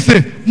Yesu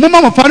se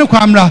mumma mo fa ne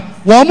kwamra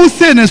wo mo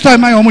se ne so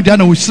ma wo mo dia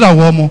na wo hira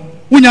wo mo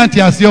wunya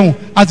nti ase ho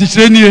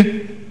azikire nie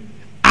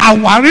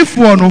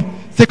awarefo no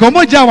se ko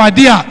mo ja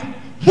wade a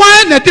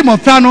why na ti mo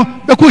fa no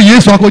be ko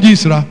Yesu akoji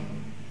nhira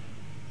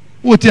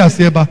wo ti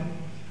ase ba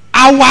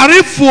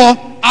awarefo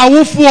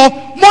awofo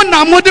mo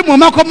na mo de mo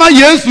makoma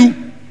Yesu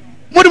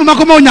mo de mo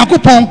makoma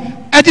Onyankopon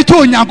edito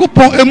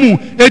Onyankopon emu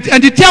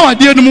editi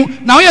awade enu mu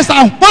na wo yesa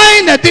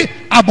why na ti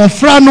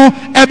abofra no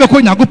ebe ko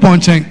Onyankopon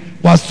chen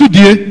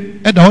wasudie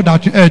eda ho da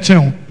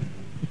chen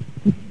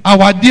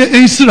awade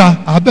enhira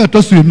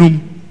abeto so enum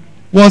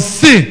was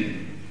say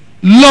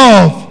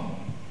love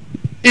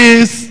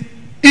is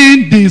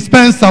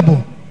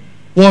indispensable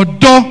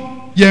wodo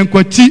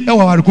yenkwati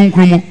ewa ware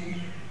kunkrumu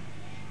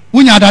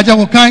wunya adaja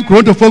wo kan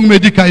Korinto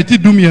medical eti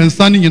dumi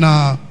ensan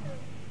nyina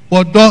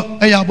wodo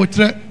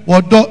abotre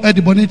wodo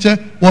ediboniche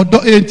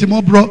wodo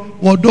entimobro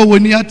wodo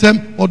woni atem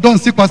wodo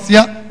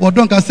nsikwasia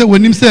wodo nkase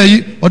wonim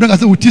seyi wodo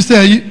nkase uti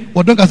seyi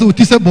wodo nkase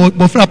uti se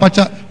bofra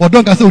pacha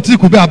wodo nkase uti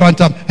kube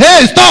abantam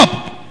hey stop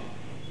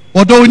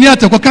wodo woni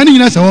atem ko kan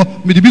nyina se ho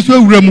medibi so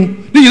awura mu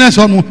ni nyina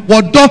se ho no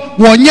wodo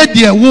wonye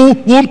de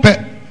wo mpe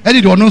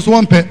edi de ono so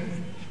wonpe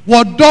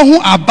wodo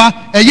ho aba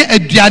eye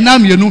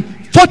aduanam yenu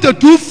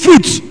 42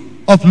 fruits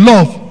of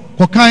love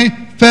kokan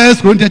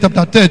 1 Corinthians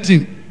chapter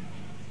 13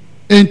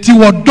 enti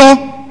wodo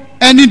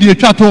eni de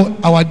twato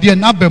awade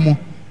na bemu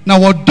na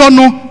wodo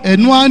no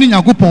enu ani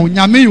Nyankopon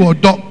nyame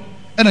wodo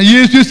na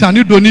Yesu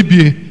sane do ni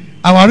bie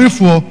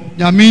awarefo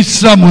nyame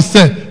hira mo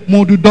se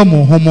mo dodo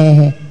mo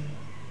ho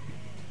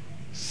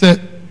se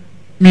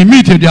mi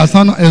meet de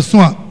asano eso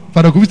a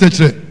fada ko vise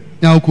kire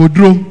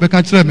nyankoduro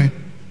beka kire me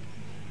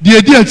de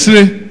edi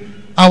akire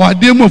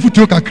awade mu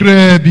afutuo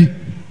kakra bi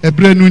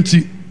ebre nu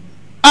nti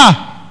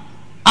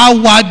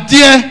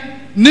awade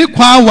ni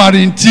kwa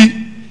awarenti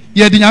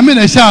ye di nyame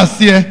na hya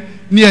ase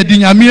ni ye di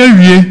nyame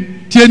awie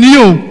tieni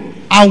yo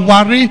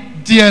aware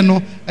de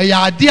no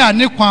ya ade a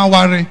ne kwa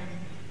aware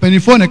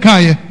penifo ne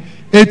kan ye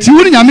eti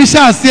wuri nyame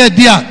hya ase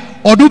de a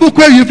odubu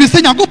kwa awie fi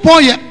se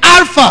Nyankopon ye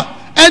alpha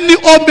eni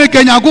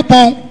omega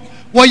Nyankopon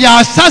wo ya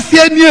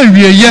asase ni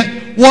awie ye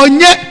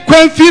wonye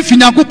kwanfifi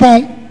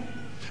Nyankopon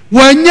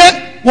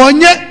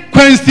wonye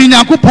kwansi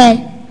Nyankopon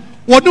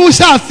wonu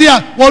hya ase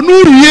a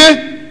wonu rie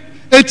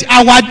eti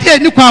awade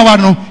ni kwa awa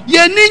no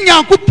ye ni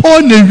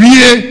Nyankopon na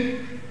wie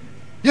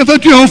ye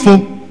fatu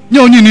yonfo nye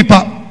oni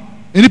nipa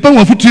enipa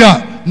wo futu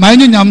a ma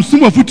nye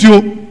nyamsum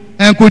afutuo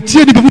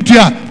enkotie ni futu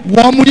a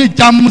wo mo ye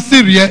jam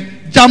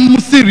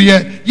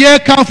serie ye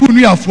kanfu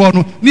nu afo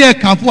no ne ye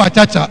kanfu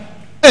achacha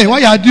wa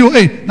ya dio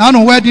na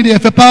no we di de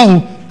fepa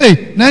o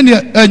na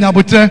ne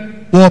nyabotre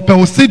wo pe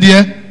o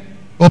sidie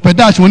wo pe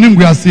dash woni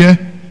nguase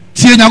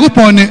tie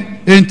Nyankopon ne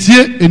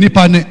entie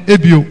enipa ne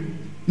ebio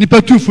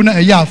nipa tufu na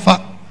eye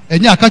afa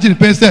enye akachi ne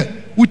pense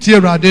utie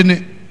Awurade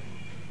ne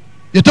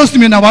You told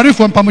me na wari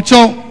from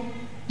pamucho.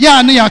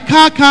 Ya ne ya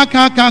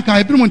ka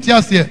ebirum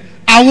ntiase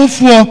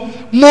awofo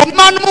mo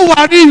manu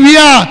wari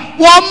wia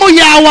wo mo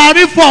ya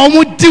wari fo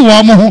mo di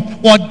wo mo ho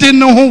wo de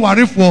ne ho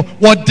wari fo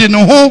wo de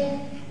ne ho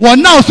wo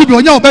na osu bi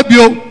onya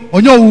obabio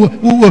onya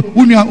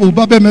unua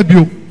oba be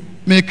mabio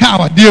me ka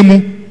awade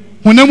mu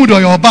honemu do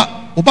yo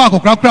oba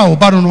akokrakra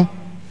oba no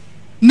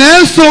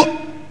nanso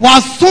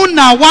waso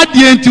na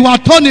wade enti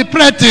wato ne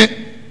prete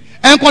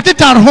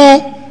enkotitar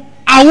ho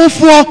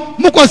awofo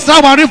mukosra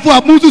wari fo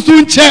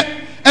amususu nche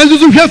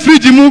ensusu hwe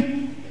fridge mu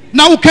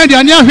na wo kan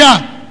dia ne ahwe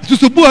a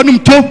susu bu anum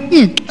to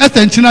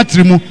esenchina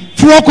trimu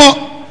fuoko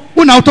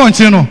una auto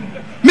nche no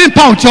mi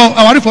pa ucho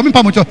awari fo mi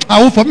pa mucho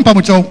awofo mi pa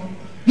mucho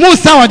mu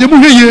sa wade mu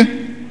hweye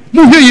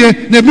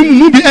na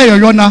mu bi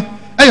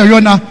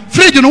eyoyona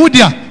fridge no wo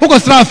dia wo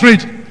kosra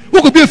fridge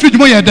wo ko bi fridge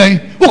mo ye dan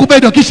wo ko be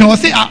do kitchen wo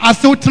say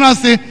ase wo tena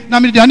se na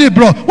me dia na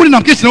bro wo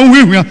na kitchen wo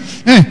hwehwia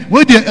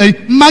wo dia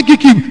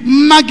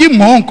magi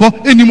mo nko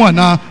enimu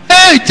ana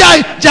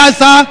jai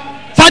sa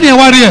ne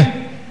ware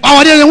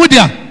awade ne wo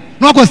dia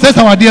no ko stress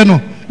awade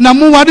no na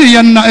mu ware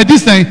ye na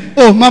edisen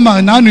oh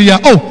mama na anu ya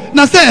oh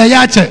na se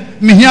eya che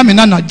me hia me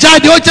nana jai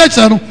de o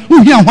cheche no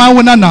wo hia hwan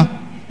wo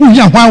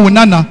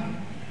nana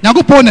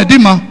nyagopon na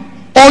dima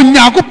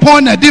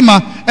onyagopon na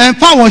dima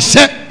emfa wo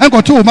hye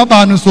enkoto wo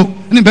maba no so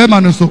ni be ma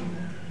no so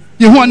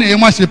ye ho na ye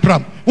ma hye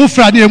pram wo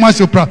fra de ye ma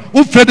hye pram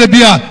wo fra de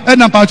bia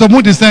na pa to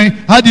mu de sen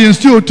ha de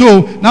nsuo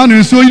to na no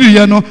nsuo yiri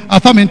ye no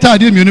afa me nta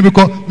de mienu bi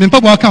ko me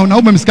mpa bo aka na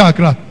wo ma miska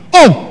akra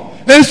oh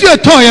nsuo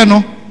to ye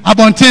no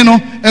abonten no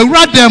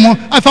ewura dem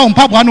afa wo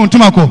mpa bo na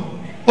ntuma ko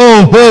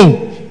oh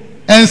ho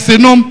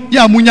ensenom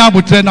ya munya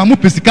abotre na mu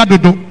pesika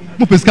dodo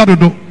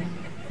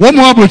wo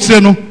mu abotre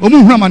no o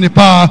mu hura mane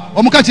pa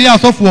o mu ka che ya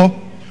asofo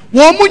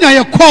wo mu nya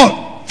ye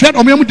call fred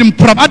o mu dim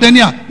pram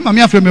adani a ma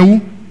me afre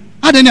mewu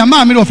adani a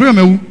ma me ofre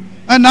mewu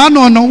na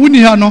no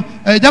wuni ha no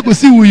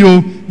jakosi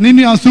wuyo ni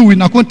ni anso wi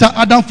na konta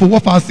adamfo wo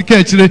fa asika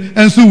akire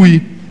enso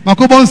wi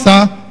makobo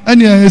nsa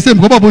eni esem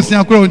ko babo sia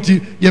akra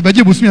onti ye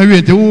beje busumi awie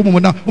ente wo mu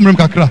na umrem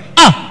kakra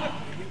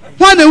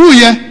ho na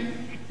wuye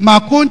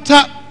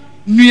makonta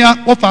nua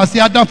wo fa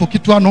asika adamfo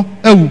kitwa no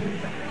ewu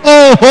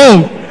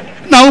oh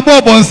na wo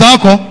bobo nsa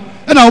akọ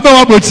na wo be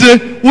wa bochire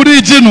wo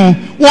ri ji no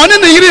woni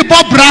ne yiri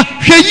bobra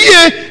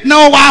hweyie na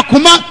wa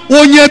akoma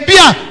onye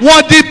bia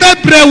wo di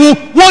bebre wo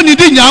woni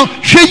di nya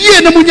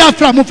hweyie na munya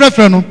fra mo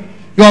frefre no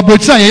yo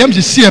bochire yeyam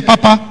hye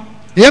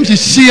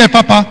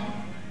papa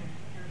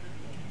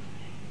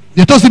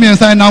ye to simi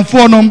ensan na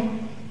mfo no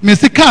me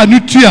se car no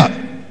tua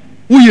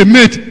wo ye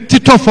mate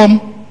titofom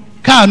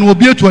car no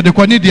obi etu de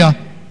kwani dia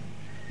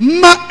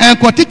ma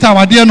enko tita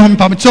wade no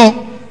mpamcho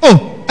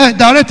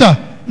director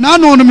na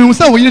no me hu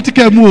se wo yiri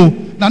tika mu o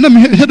na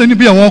me heda ni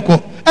bia wo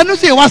ko enu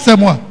se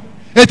wasem a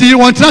eti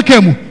won tra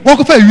ka mu wo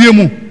ko fa wie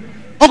mu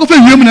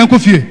na enko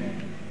fie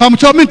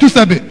pamcho me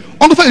 27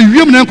 wo ko fa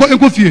wie mu na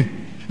enko fie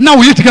na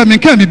wo yiri tika me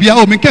kan bia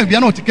na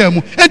o tika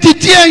mu eti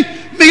die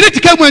me yiri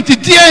tika mu eti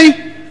die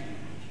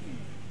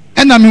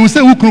ena me hu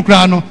se wo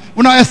krukra no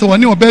wona ese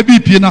woni oba bi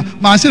pie na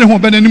ma hye ho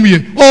oba nanim ye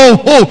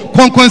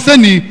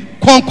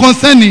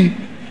konkonsani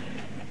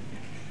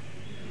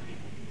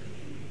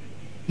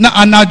na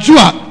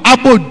anajua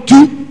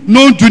abodu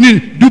no duni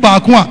du ba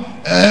ko a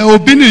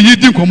obi ni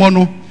yidi nkomo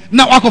no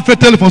na wako fe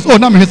telephones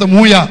na me hese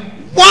mo ya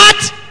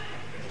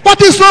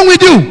what is wrong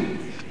with you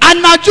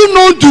anaju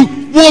no du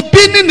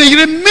obi ni ne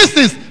yire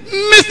Mr.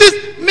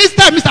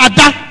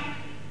 Ada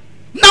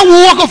na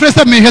wo wako fe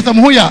se me hese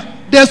mo ya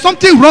there's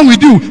something wrong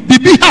with you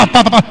bibi ha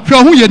papa hwe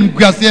ho ye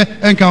nguase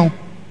enkan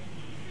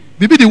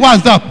bibi the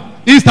WhatsApp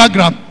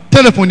Instagram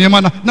telephone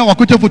yema na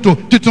wakote photo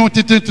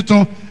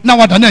titon na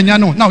wada na nya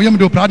no na wo yem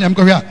do pra na yem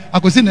ko hwe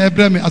akosi na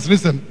ebrem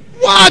asresem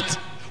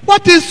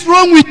what is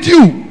wrong with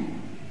you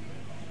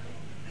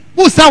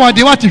who saw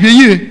de what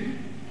hwe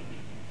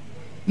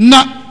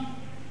na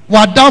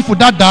wadanfo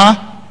dada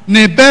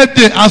na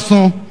birthday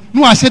aso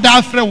no ahye da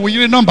afre wo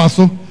yire number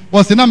so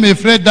wo se na me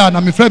frɛ da na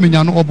me frɛ me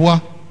nya no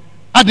oboa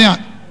aden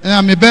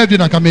me birthday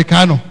na ka me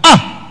ka no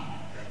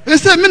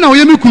ese me na wo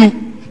yemi kunu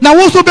na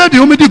wo so birthday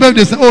o me di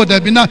birthday say there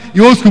be na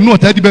you school no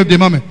tell di birthday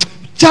mama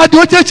cha do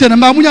cheche na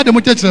ma munya de mo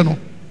cheche no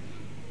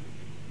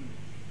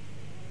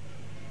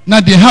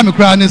na de ha me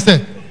kra ne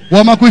say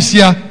wo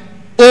makohia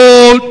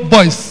old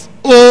boys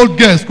old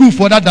girls school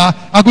for that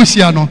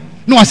akohia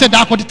no I said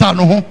that akotita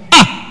no ho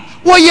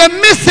wo ye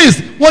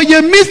Mrs. wo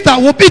ye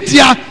Mr. wo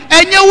bitia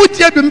enye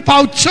wutie bi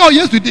mpa cho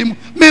Yesu dim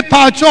me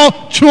pa cho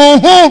cho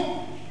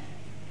ho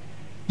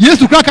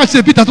Yesu kra ka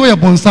che Peter to ye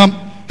bonsam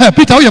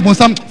Peter wo ye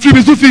bonsam free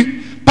bi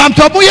sufi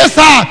pamto bo ye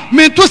sa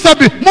me to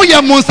sabe mo ye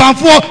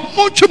monsamfo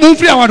mo twu mo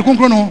free awade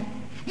konkro no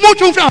mo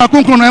twu free awade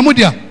konkro no e mo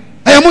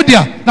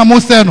dia na mo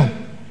se no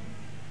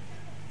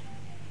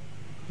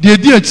de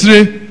di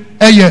akire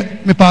eye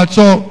me pa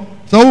cho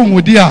so wo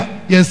ngodi a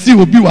ye si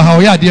obi wa ha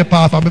o ya de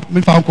pa fa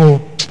me fa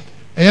ko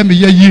eye me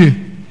ye yie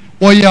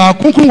o ya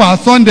konkro wa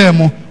Sunday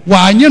mo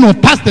wa anye no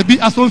pastor bi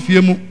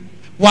asonfie mu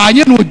wa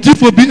anye no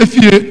difo bi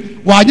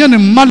efie wa anye no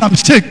malam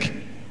sheik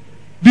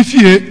bi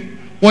fie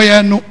o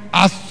ye no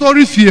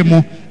asori fie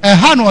mu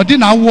ha no odi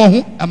na wo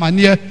ho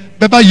amane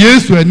beba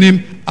Yesu anim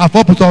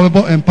afɔpoto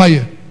bɛbɔ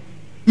empire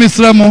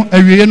misrɛ mo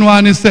awie no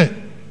ani sɛ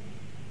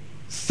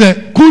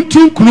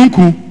kuntum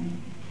kununku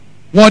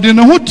wɔde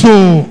ne ho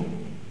to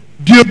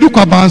duodu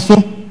kwaban so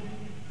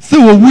sɛ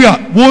wɔwu a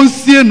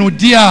wɔnsie no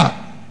di a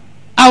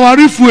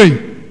awarefue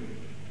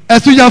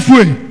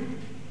ɛsojafue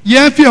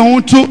yɛn fi ho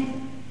to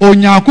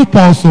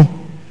Onyankopɔn so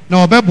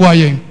na ɔbɛboa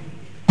yɛn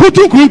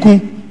kuntum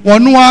kununku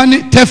wɔno ani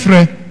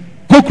tɛfrɛ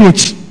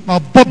cockroach ma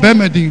bɔ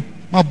bɛmɛdin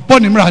ma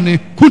bɔ ne mrane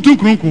kuntum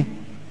kununku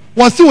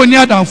wɔsi wɔni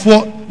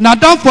adamfoɔ na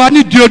adamfoɔ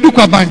ani duodu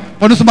kwaban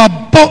wɔno so ma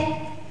bɔ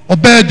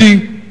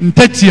ɔbɛɛdin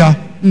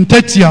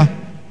ntatia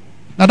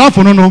na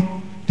adamfoɔ no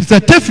ti sɛ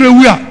tɛfrɛ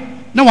wu a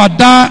na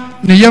wada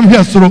ne yam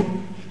hwɛ soro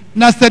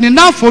na sɛ ne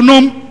nafo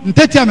nom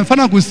ntatia me fa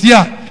na gosi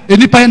a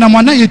enipa yɛ na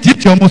mo na yɛ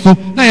tietia mo so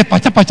na yɛ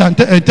pacha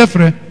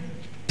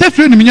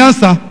tɛfrɛ nim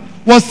nyansa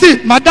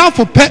wɔsi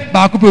madamfo pɛ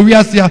baako pɛ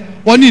wiase a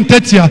wɔni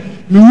ntatia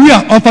me wu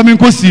a ɔfa me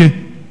nkosie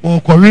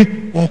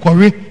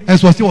wɔkɔwe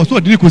ɛnso wɔsi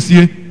ɔdi ne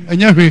kosie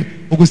ɛnyɛ hwee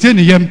ogosie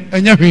ne yam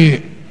ɛnyɛ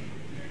hwee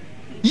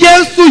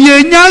yesu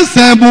yɛ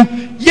nyansa mu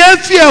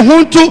yɛfi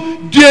ɛho nto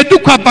duedu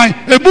kwaban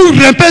ebu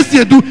rempesi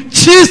edu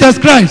Jesus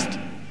Christ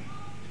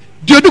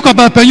duedu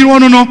kwaban panyin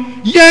wɔn no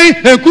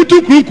yɛn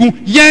ekutu kurunku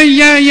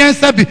yɛn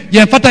sɛbi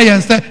yɛn fata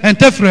yɛn sɛ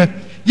ɛntɛfrɛ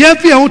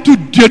yɛfi ɛho nto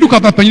duedu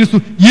kwaban panyin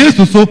so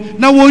yesu so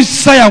na wɔn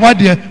hyɛ yɛ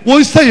awadeɛ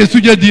wɔn hyɛ yɛ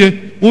sugyadie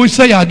wɔn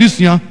hyɛ yɛ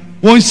adesua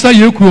wɔn hyɛ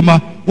yɛ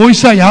kuroma wɔn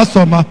hyɛ yɛ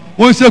asɔma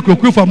wɔn hyɛ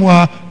kurokuro fam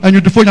ha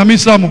anyudufo nyame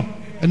nhyira mo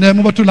ɛnɛ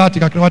mo bɛto laati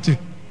kakra wate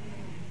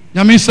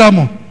nyame nhyira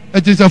mo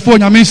ɛgyesɛfo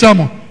nyame nhyira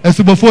mo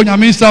ɛsubɔfo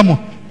nyame nhyira mo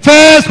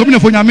first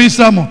community for nyame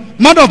nhyira mo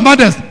mother of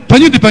mothers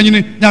panyin di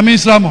panyini nyame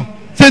nhyira mo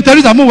Saint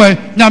Theresa mo wɛ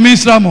nyame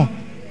nhyira mo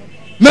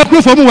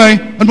mɛkuro fo mo wɛ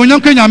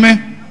ɛnumonyamke nyame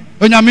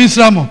nyame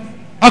nhyira mo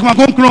akoma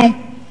kronkron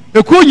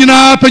ekuo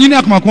nyinaa panyini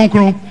akoma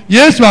kronkron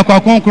yesu akwa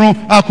kronkron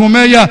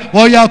akomeya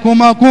ɔyɛ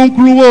akoma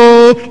kronkron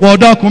o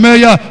wɔdɔ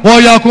akomeya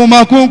ɔyɛ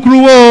akoma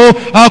kronkron o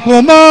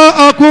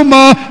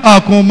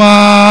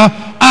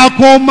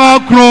akoma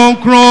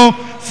kronkron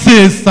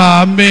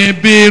sesa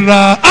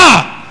mebera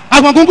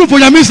akoma kronkron for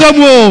nyame nhyira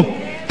mo.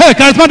 Hey,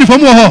 charismatic for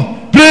more.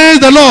 Praise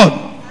the Lord.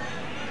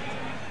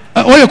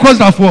 What you cross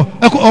that for?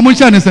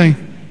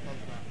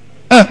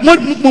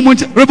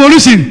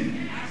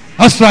 Revolution.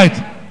 That's right.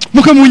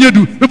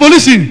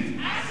 Revolution.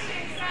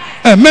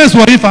 Men's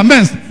warifa,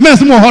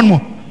 men's more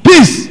hormone.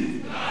 Peace.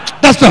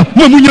 That's right.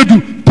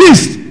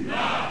 Peace.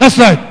 That's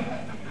right.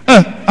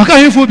 I can't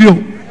hear for you.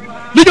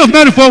 Lead of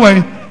Mary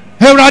forward.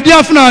 Hey,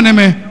 Radia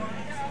Fnaneme.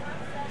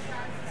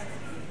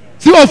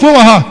 See what for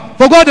her.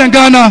 For God and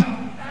Ghana.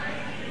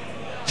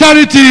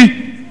 Charity.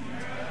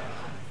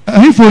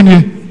 Here for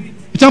you.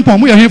 A champion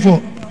we are here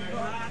for.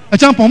 A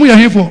champion we are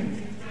here for.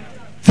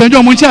 Saint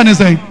John Munchan is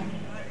saying.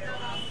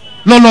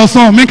 Lolo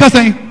song. Minka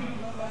saying.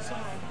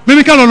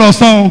 Mimika Lolo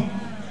song.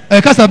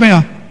 Casa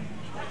Bea.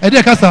 A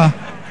dear Casa.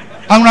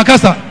 Angra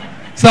Casa.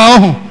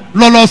 Sao.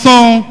 Lolo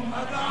song.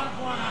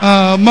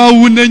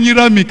 Maune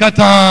Nira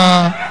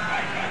Mikata.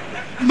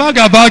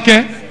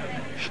 Magabake.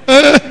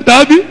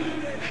 Dabi.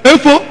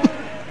 Efo.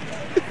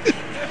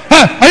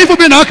 Are you for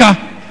being Aka?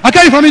 I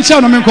can't from in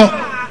China, Minko.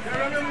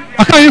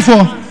 I can't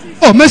for.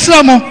 Oh,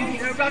 Mesramo.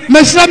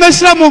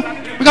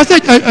 Because I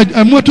say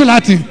a motu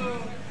Latin.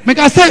 Make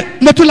I say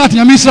motu Latin,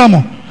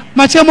 Yamisramo.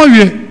 Machamo,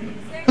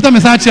 what am I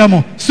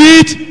saying?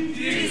 Sweet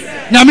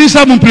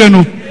Yamisramo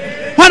Preno.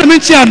 What am I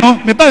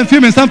saying? Me buy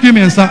film and some film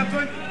and some.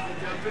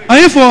 Are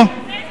you for?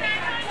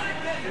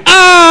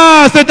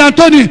 Saint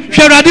Anthony,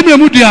 Sheradi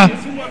Mudia.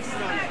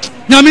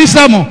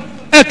 Yamisramo.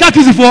 That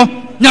is for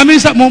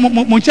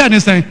Yamisramo Monchan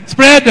is saying,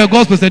 spread the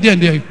gospel, said the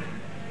end.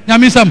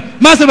 Nyamisam,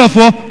 master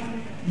for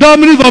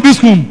Dominic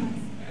Obiscum.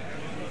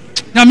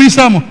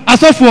 Nyamisam,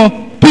 as for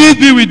peace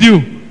be with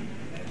you.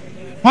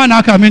 One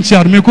aka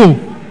mention Miko.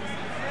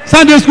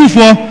 Sunday school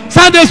for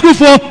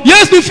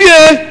yes to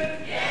fear.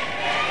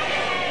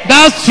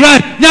 That's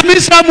right.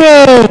 Nyamisam,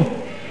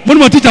 one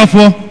more teacher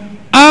for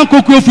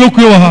Uncle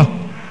Kuflokuha.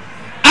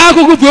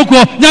 Uncle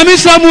Kufloko,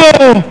 Nyamisam.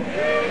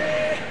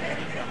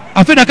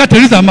 I feel like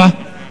Theresa Ma,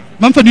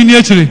 Mamfa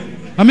Niachiri.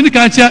 I mean,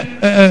 can't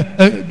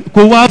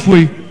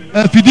Kowafui.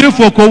 Video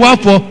for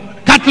co-op for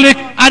Catholic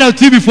adult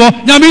TV for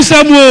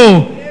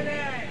Nyamisamu.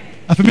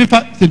 I feel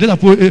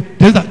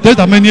there's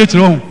a many years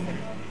wrong.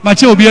 My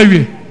child will be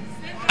here.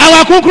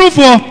 Our conclude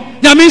for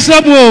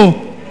Nyamisamu.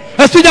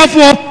 A studio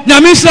for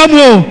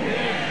Nyamisamu.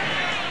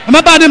 I'm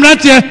about them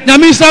right here.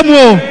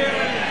 Nyamisamu.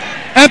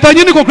 And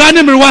Paninico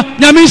Granimua,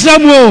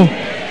 Nyamisamu.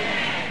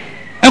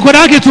 And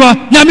Kodakitua,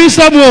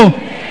 Nyamisamu.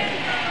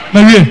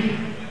 Maria.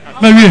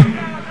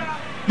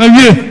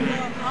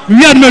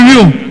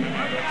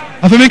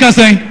 Afei meka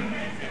sɛn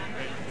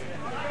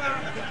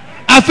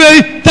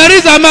afei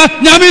Theresa ma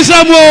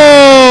Nyamisam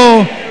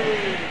o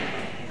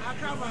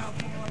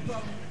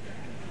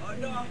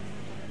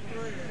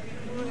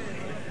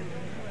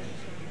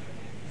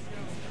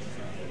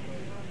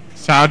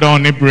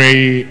Sadon ne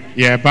brei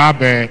ye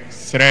babe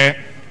sre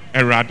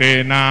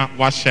erade na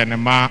wahyɛ ne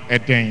ma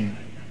eden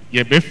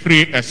ye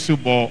befri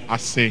esubo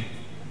ase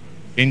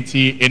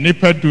enti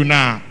enipa du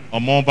na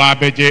Omo ba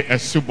beje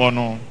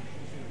esubono.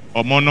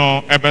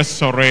 Omono ebe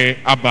sore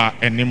aba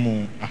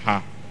enimu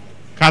aha.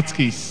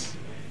 Katkis.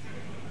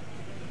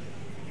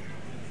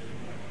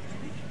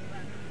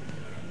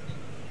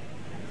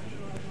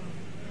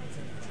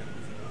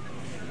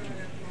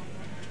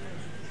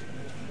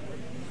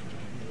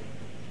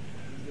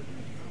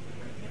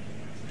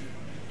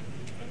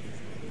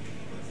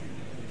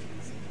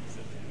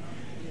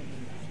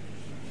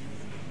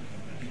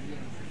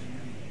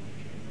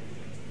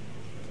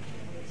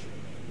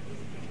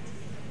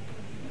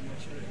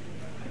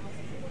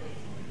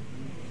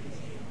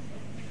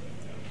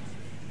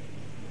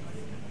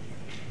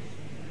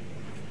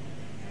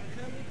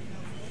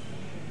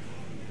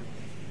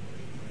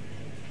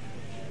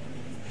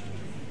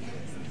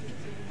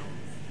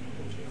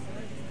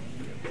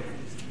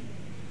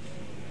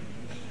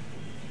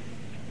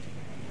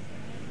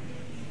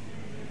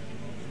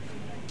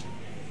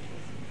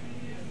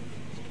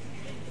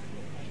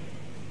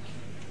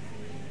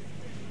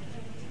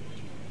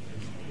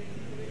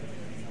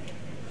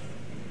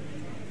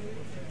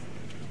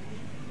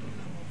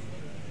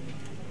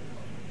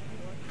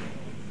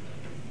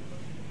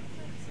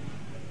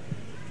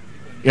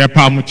 Ye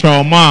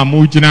pamucho ma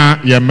mujina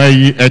ye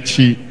meyi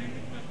echi.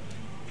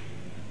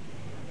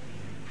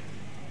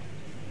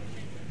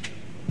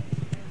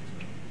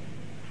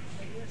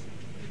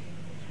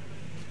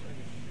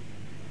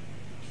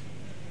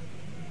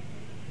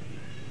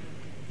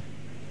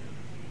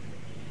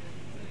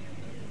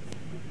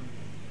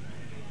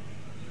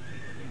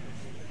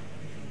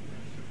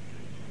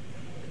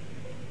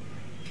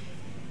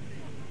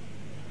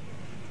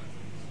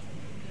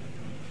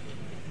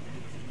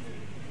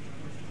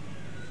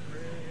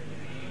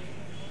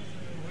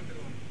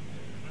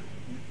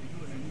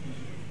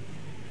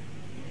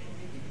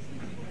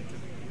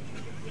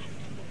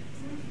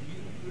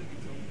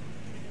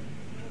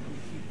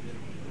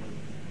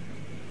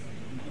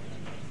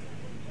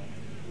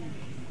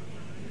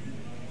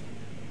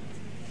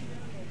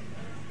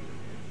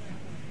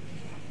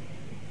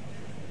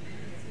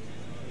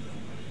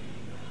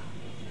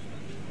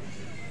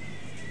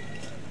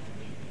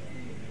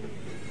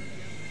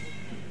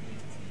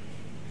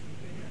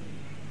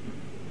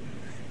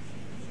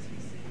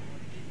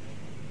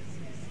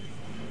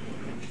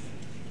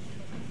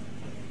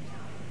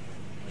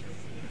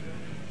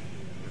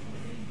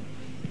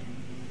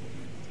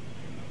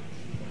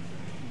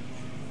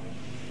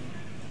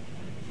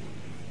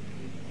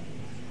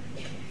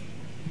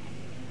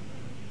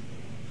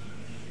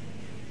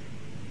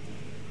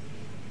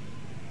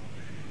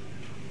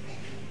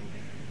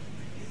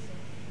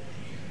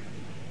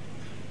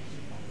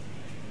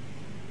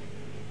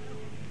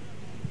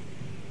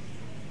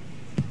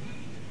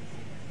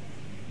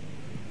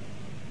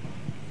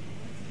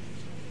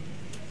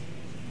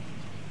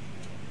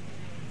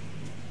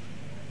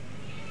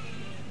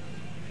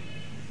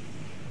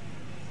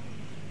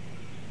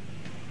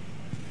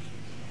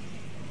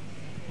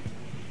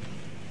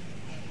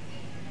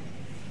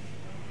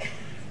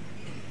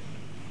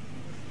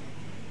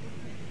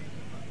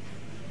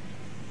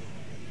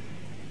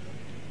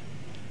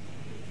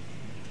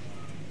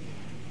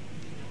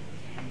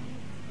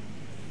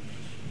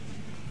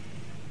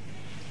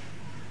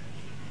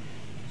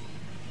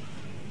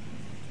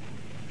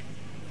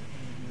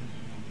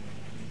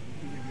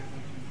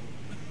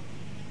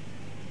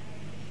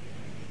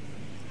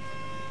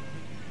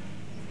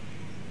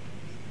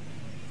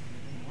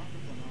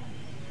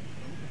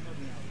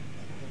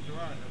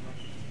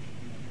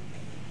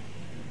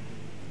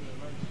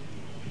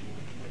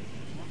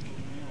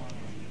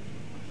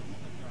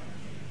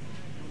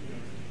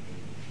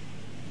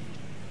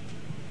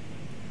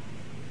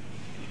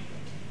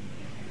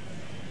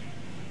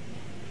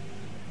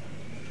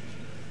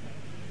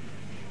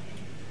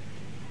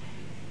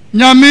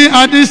 Nyame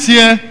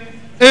adesie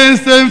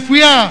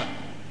ensemfua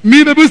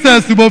mi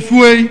bebusa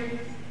subofue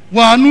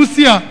wa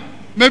anusia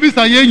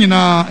mebisa ye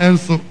nyina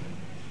enso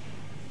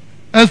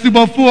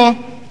esubofo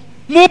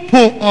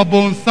mopo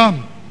obonsam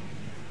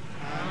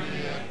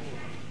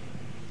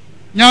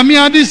Nyame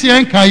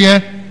adesie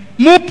nkaye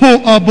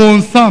mopo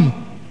obonsam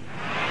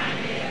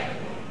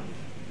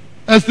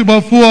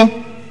esubofo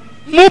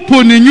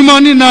mopo ni nyuma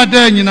ni na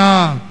da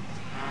nyina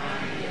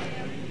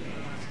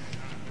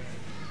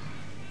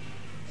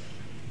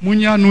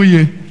Munya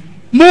nuye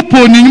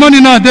mopo ni nyuma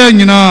ni na da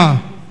nyina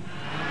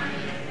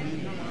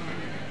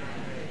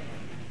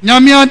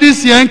Nyame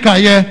adesie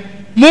nkaye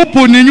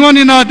mopo ni nyuma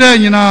ni na da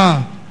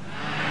nyina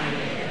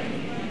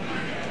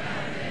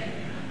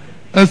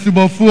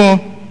Esubofo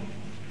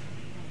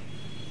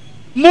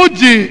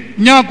Moji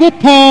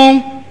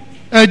Nyakopon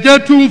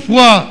ejetumfo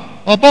a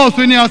oba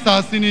so ni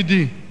asase ni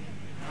di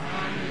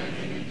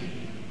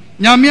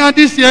Nyame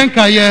adesie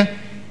nkaye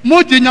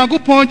moji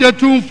Nyakopon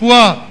ejetumfo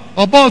a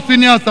oba so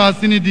ni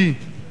asase ni di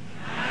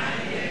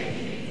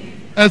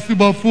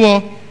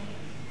Esubofo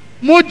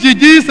moji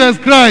Jesus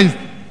Christ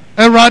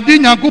Erade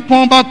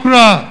Nyakopon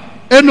bakra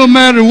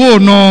enomere wo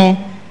no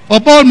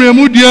oba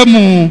nremu die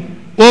mu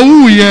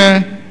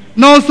owuye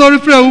na sorry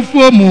frɛ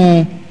ufuo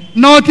mu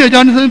na otie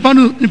jan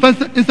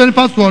insan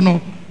faso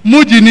no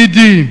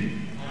Mujinidi.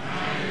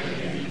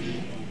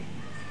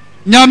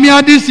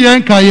 Nyamia this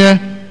year kaye.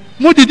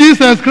 Muji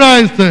Jesus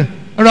Christ.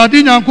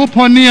 Radinya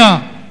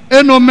kuponia.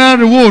 Eno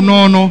Mary wo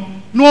no.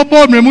 No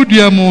bo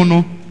memudia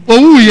mono.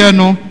 Owu ye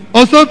no.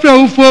 Osofre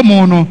ufo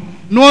mono.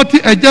 No ti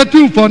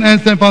ejetu fon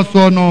ensempa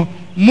no.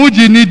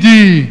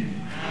 Mujinidi.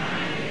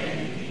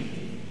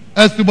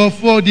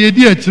 Esubofo de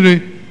edi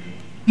echire.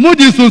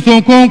 Muji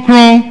soson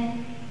konkron.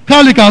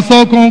 Kalika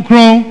so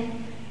konkron.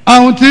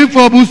 Auntie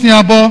for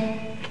busiabo.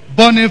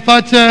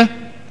 Boniface.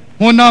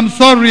 Honam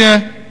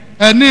sorry.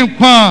 Eni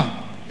kwa.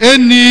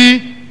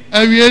 Eni.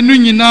 Ewienu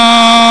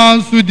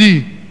nyina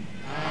sudi.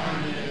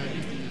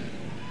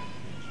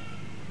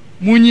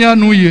 Munya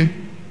nuye.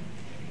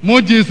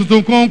 Moji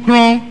soson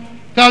konkron.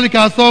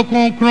 Kalika so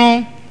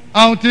konkron.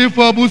 Auntie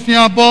for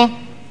busiabo.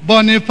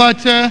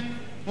 Boniface.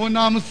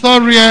 Honam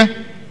sorry.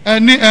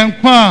 Eni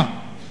enkwa.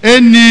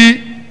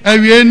 Eni.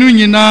 Ewienu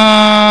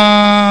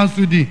nyina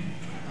sudi.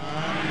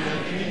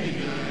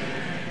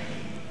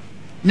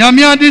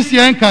 Nyamia this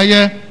year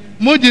kaye.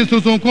 Moji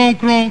soson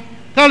konkron.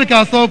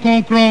 Kalika so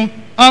konkron.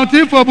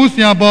 Auntie for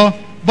busiabo.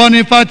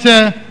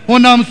 Boniface.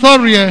 Honam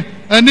sorry.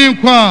 Eni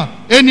enkwa.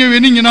 Eni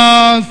ewienu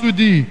nyina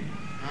sudi.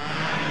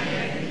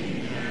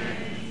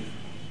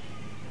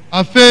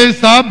 Afe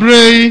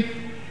sabre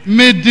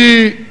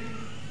mede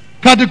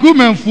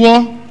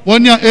katekumenfo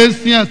wonia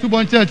esia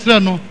subonche kire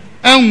no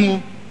enwo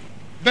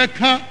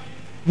beka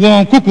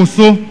won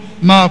kokoso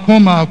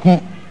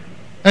maako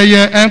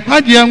eye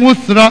enkwade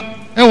enwosra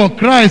ewo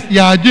Christ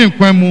ya adwen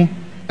kwan mu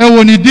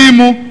ewo ni din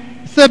mu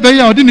sebe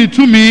ya odi ni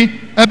tumi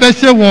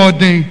ebehye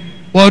woden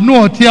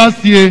wonu oti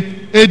asie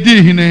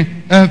edi hine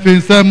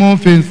enfensa mu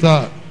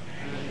fensa.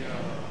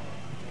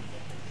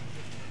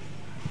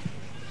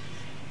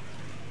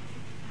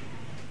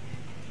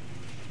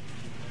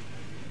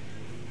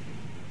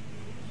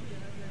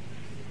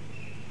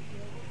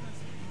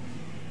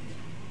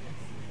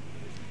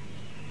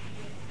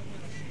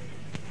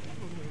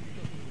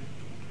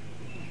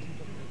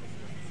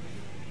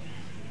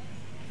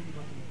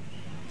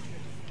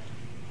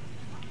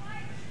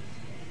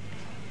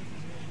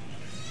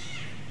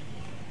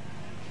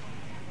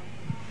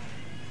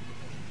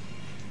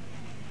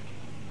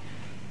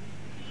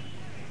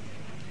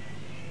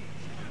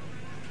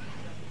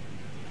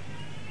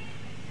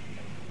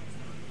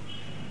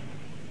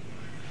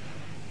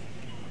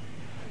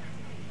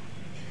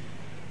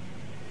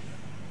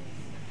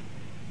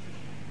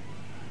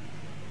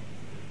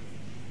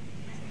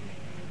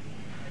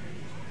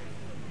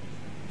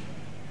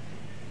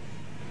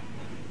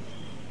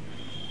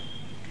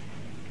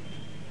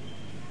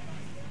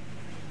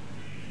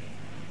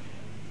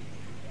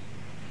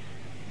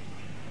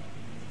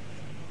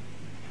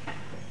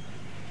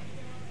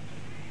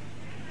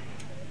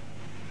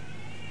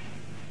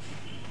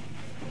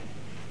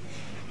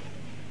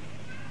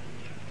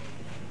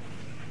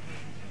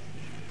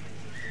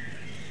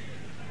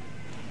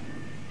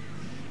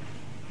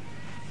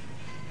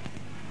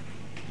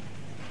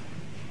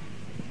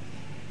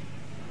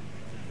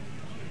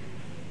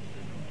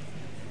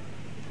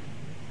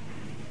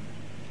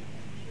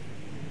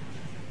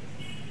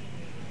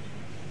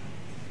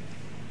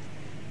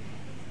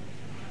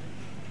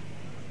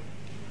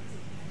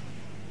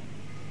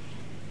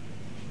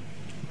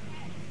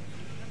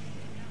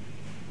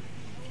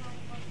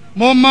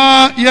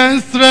 Moma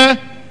yensre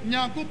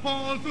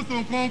Nyankopon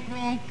susun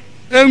konkron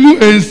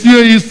engu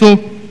ensue iso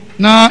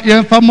na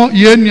yenfamo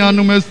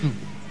yenuanum asu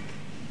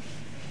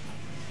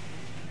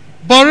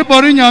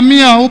bori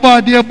nyamia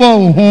ubade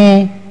ebo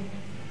ho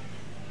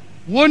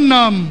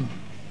wonam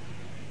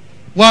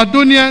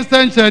wadoni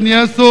ensenche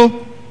ne so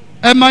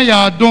ema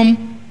ya adom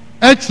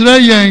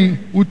ekire yen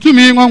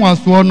utumi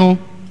nwanwaso no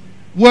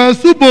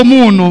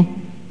wasubomu no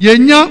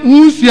yenya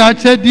usu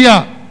achede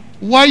a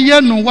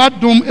waye no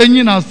wadom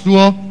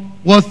enyinaso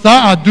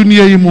wasa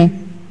adunia yi mu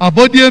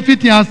abodie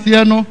fiti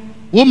ase no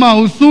wo ma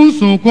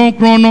usunsun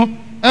konkron no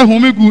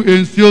ehumigu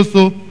ensio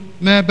so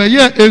na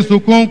ebeye enso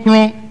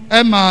konkron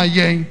ema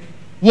yen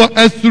wo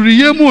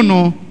esuriye mu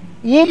no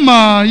wo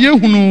ma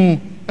yehunu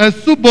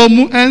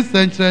esubomu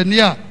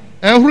ensenkyerene a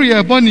ehuru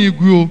ye boni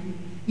iguo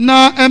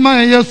na ema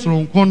ye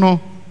soronko no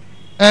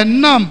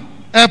enam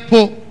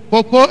epo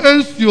koko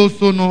ensio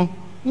so no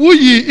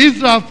wuyi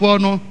Israelfo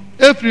no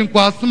efrin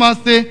kwa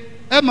asomase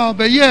ema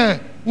obeye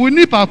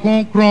unipa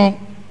konkron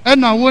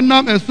ena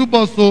wonam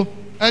esuboso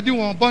edi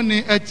won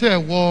boni eche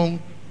won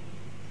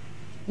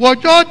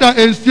wojoda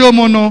ensio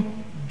no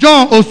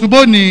John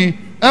osuboni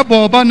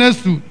ebo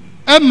obanesu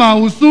ema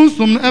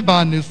usunsum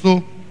eba ne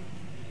so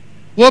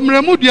wo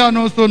mremudia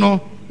no so no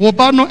wo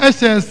ba no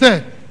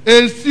ehye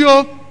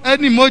ensio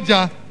eni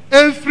moja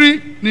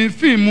efri ni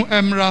fimu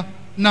emra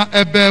na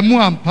ebe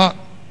mu ampa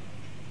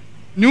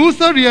ni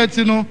usori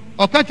eti no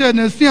okache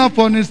na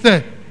suafo ni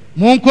se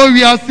monko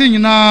wiase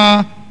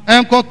nyina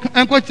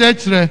enko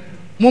chechire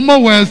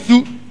momo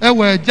wansu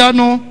ewe ja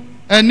no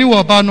eni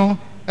wo ba no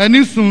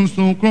eni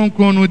sunsun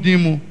kronkron no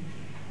dimu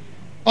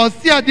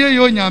osi ade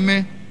yo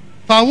nyame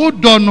fa wo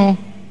do no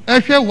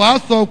ehwe wa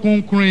so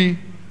kronkron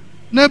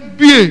na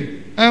bie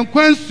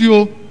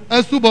enkwansuo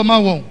esuboma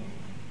won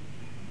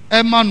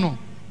ema no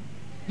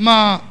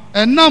ma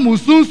enam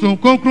usunsun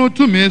konkron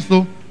tumi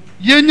so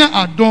yenya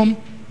adom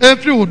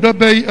efri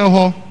udobei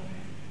eho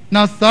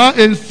na saa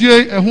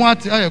ensue eho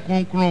ate aye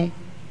konkron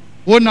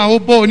wona wo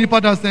bo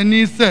onipa da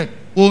sani se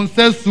won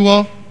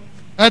sesuo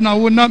ena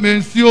wona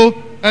mensuo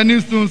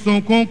eni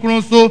sunsun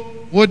konkron so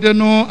wode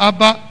no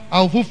aba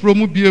awfofro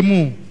mu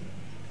biemu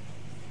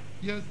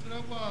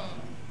yesrewa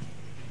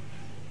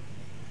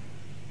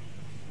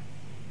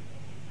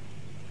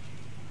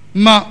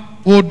ma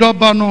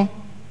wodoba no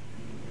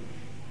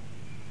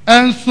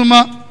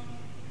ensuma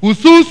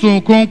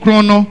usunsun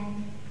konkron no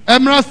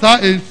emra saa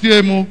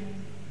ensue mu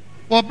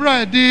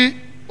wobra di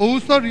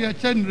owusori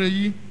echenre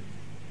yi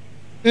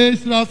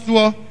esra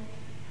so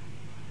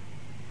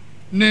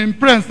ne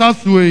imprensa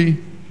so yi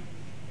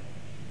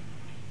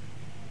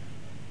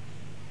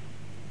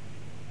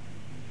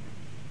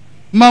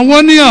ma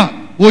woni a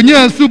wonye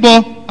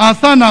esubo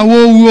asa na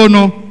wo wuo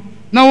no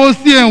na wo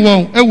sien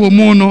won ewo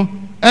mu no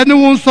ene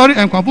won sori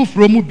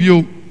enkwafoforo mu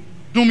bio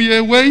dum ye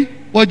wei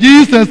o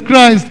Jesus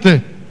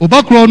Christ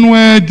obakro no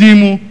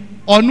edimu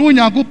onu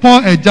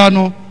nyakopon eja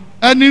no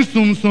eni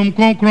sumsum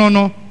konkron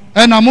no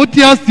ena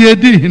moti asie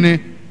di hene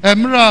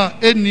emra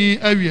eni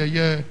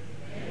awieye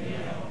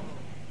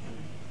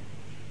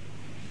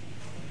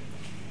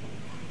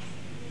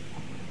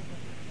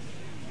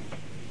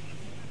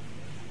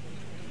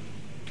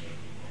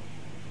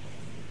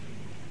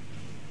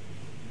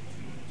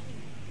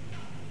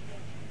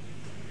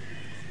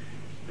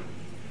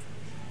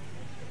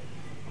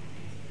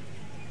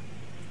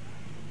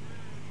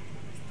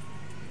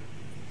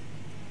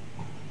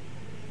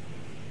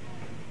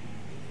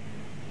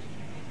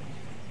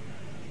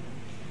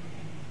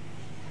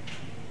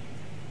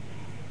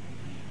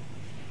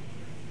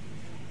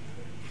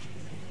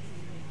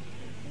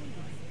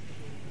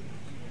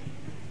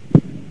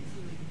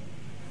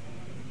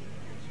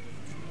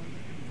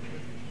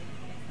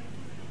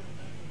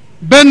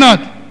Bernard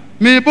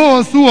me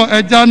bo so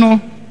eja no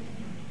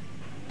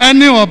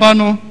eni oba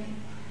no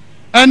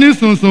eni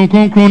sunsun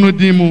konkron no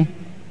dimu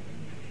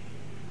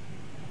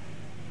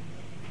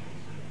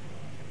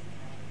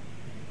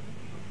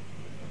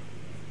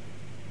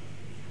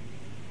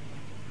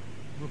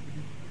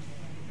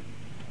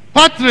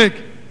Patrick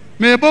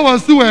me bo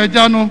so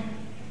eja no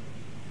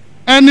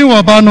eni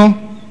oba no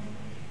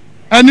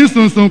eni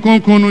sunsun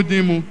konkron no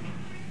dimu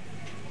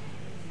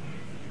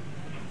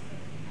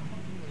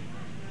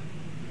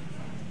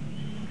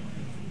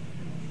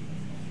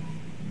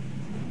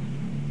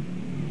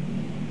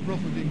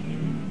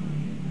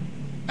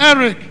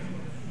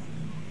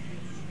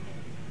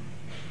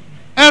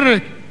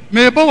Eric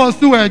me bo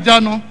wasu eja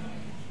no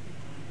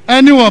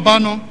eni woba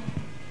no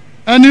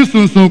eni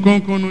sunsun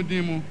konkron no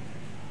dimu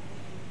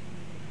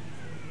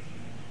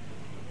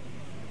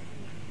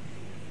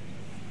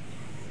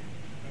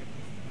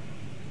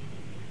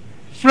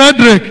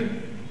Frederick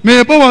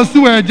me bo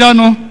wasu eja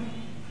no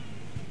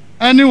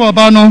eni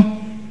woba no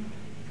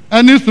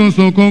eni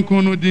sunsun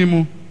konkron no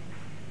dimu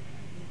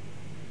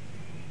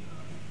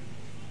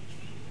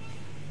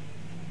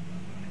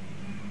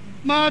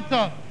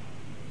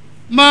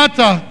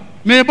Martha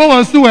me bo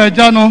wasu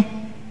eja no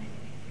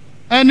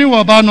eni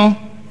woba no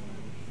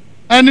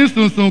eni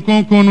sunsun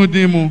konkron no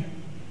dimu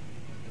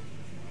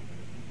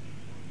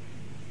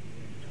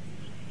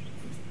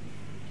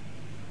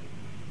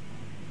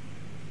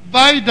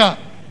Vida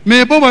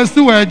me bo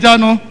wasu eja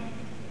no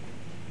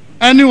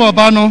eni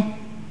woba no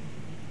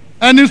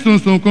eni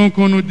sunsun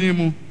konkron no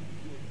dimu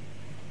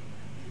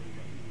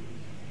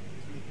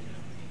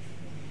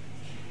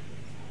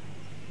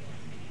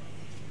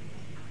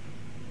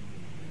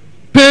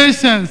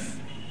Patience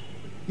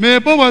me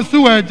bo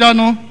wasu eja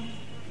no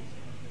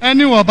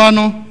eni woba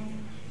no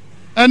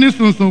eni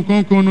sunsun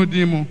konkron no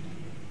dimu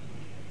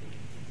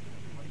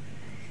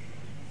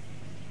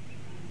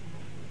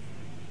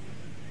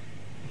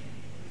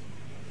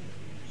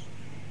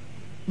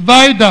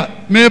Vida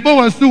me bo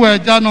wasu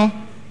eja no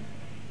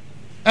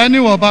eni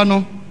woba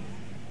no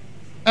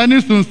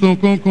eni sunsun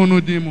konkron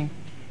no dimu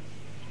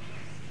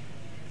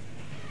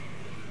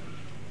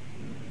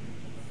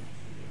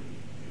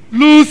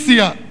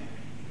Lucia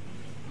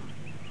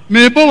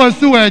me bo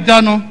wasu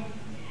eja no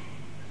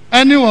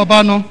eni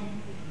woba no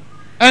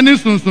eni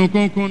sunsun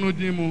konkron no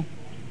dimu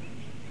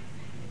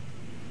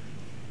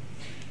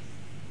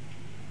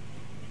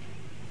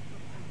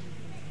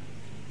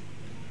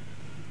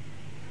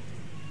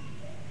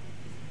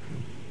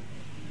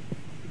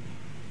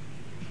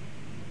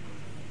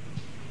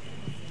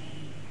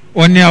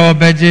Oni a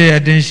obeje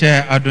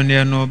edinhye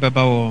adone no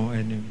beba wo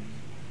enim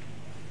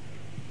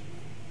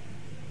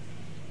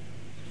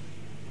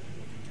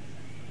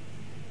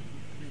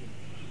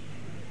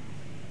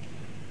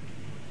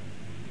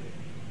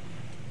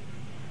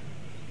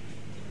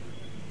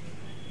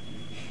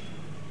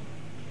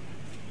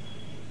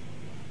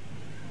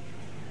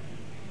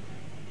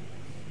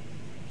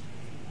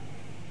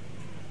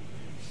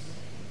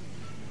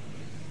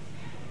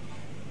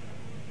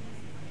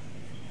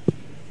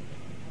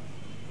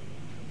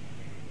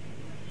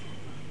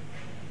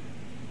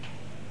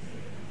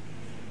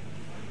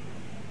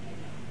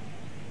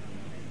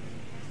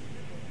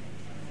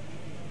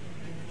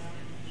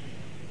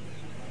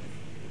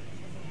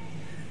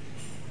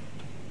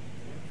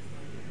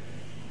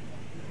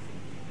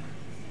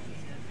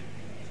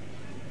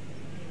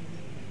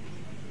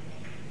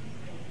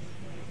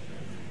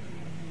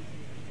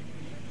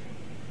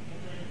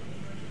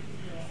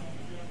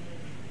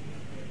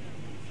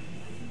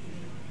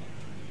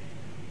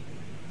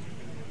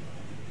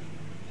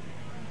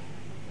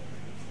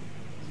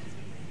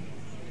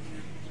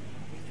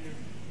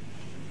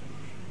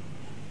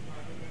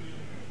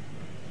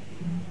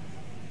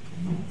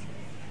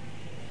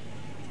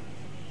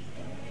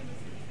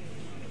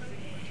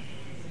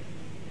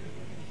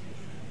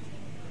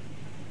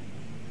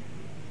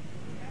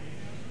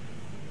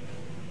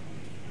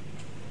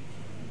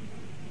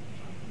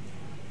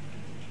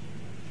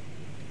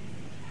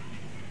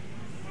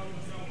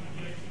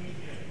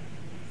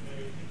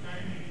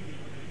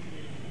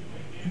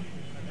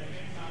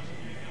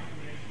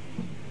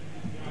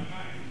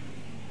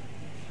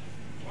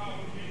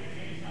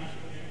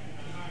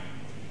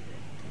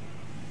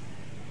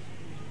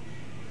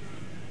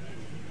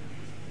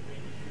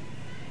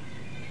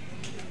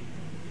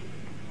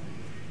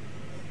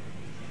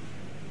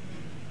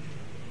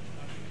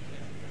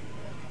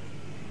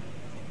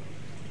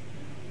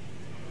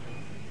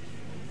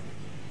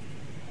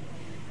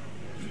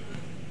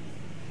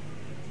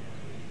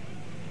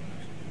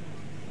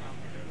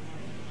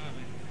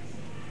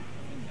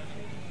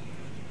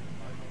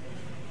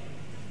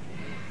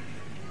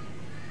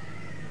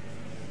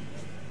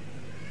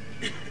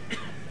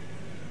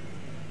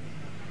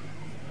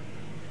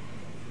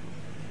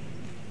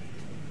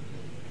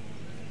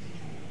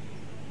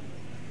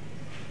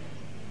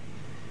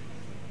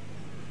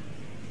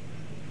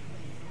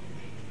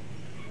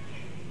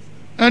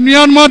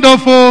Anuanom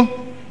adɔfo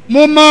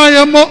momma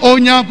yɛmmɔ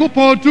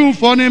Onyankopɔn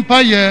tumfo ne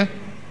mpaeɛ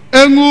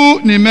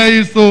engu ne mma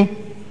yi so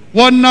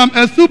wɔnam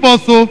asubɔ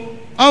so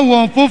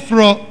awɔn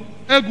foforɔ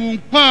egu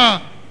nkwa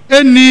a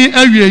eni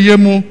awieye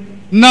mu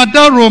na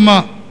da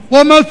Roma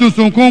wɔma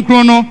susun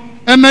kronkron no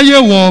ɛmɛyɛ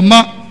wɔn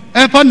ma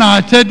ɛfa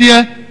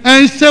n'akyɛdeɛ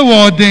ɛnhyɛ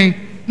wɔn den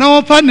na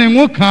wɔfa ne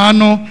ngo kaa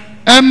no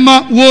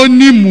ɛma wɔn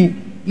ni mu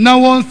na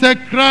wɔn sɛ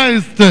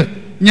Christ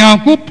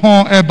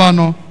Nyankopɔn ɛba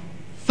no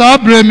saa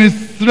bere mi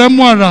srɛ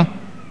mu ara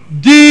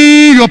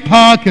di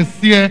yɔpaa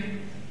kɛseɛ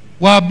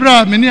wɔ abere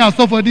a me ne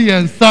asɔfo de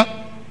yɛn nsa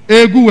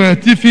egu wɔ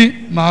atifi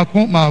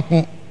maako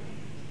maako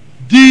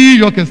di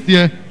yɔ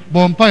kɛseɛ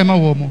bɔ mpae ma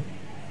wɔ mo.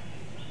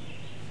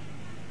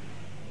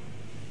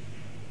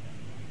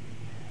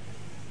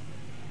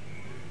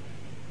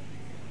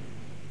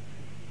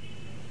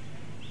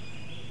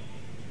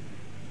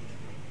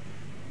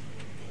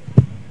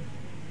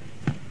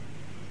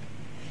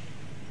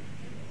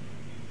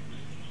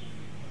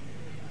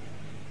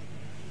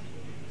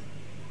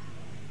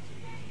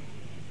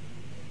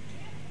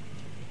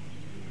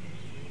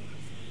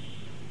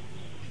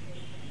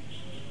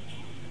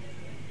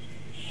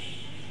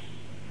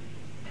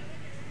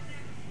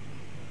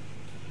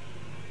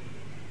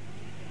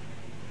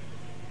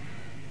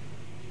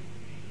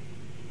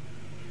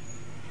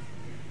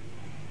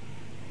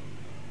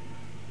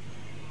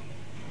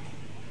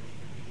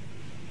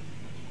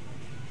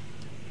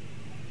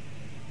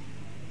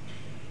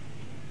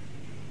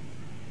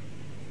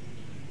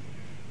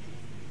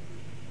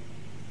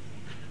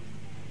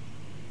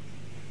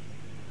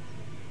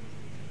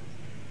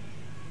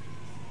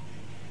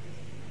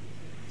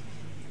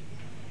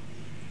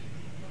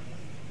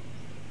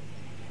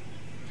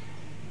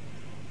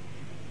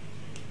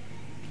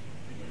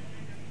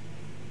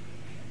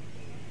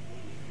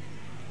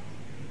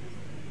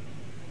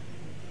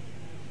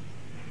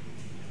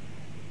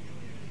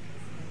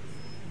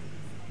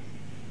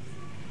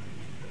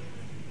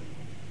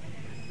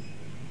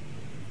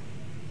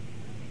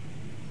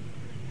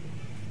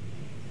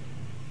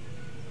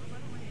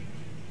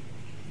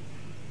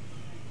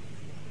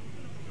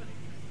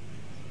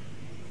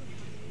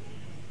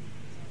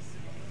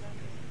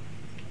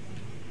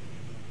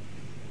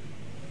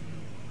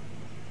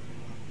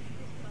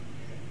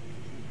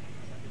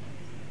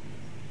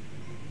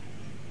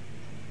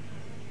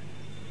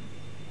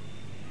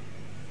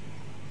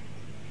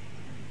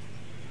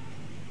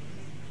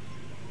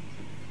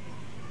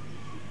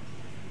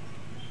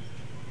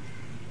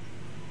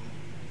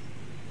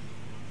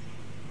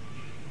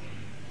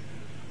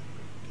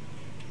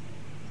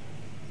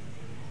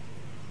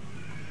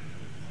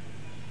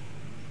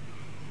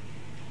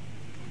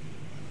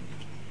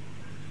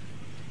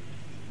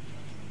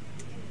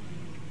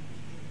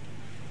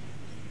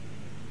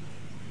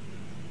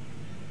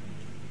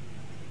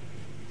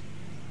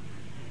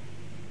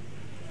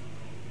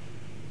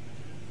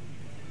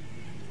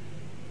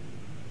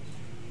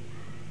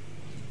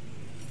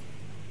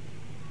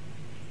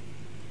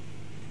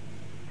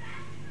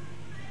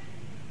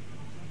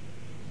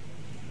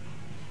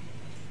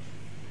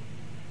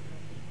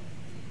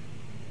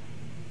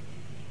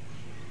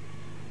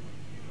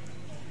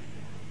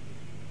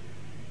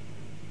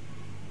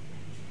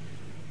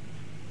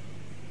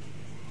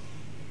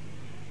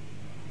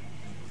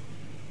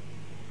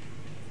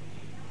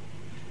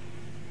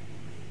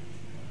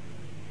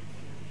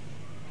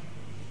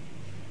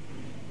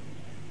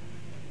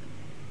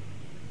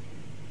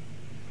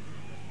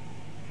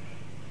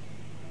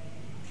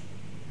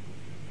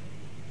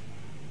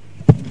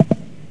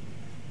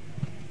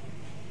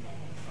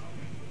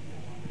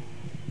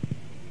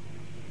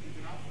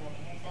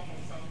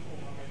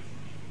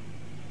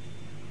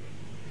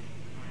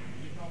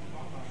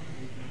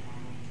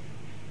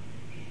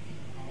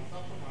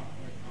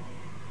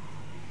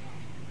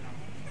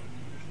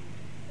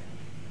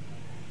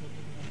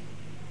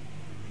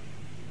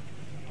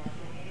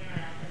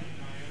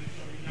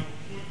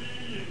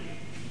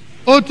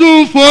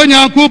 Otumfo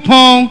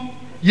Nyankopɔn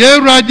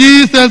yɛwura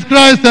Jesus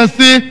Christ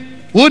ase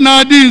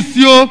wona di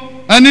nsuo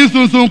ani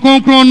sunsun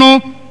kronkron no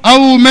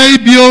awu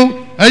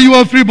meibio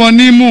ayiwo firi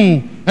bɔne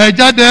mu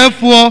ɛgya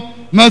dɛɛfoɔ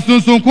ma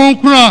sunsun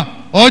kronkron a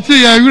ɔkye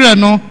yɛ werɛ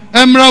no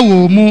ɛmmra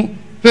wɔ mu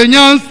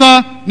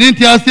fenyansa ne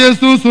ntiaseɛ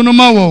sunsun no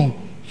ma wɔn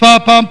fa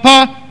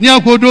pampa ne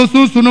akodo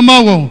sunsun no ma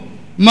wɔn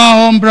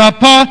ma ɔmbra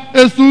pa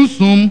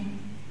esunsum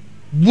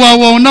bua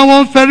wɔn na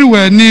wɔn fɛre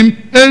wɔ anim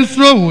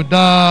ensuro wo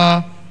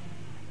daa.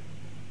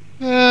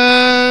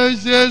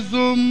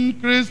 Jesum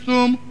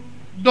Christum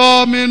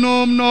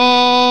Dominum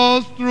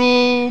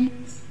nostrum,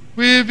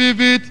 qui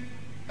vivit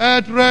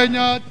et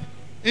regnat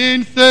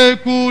in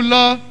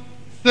saecula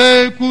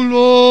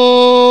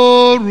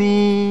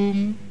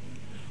saeculorum.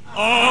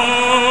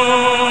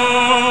 Amen.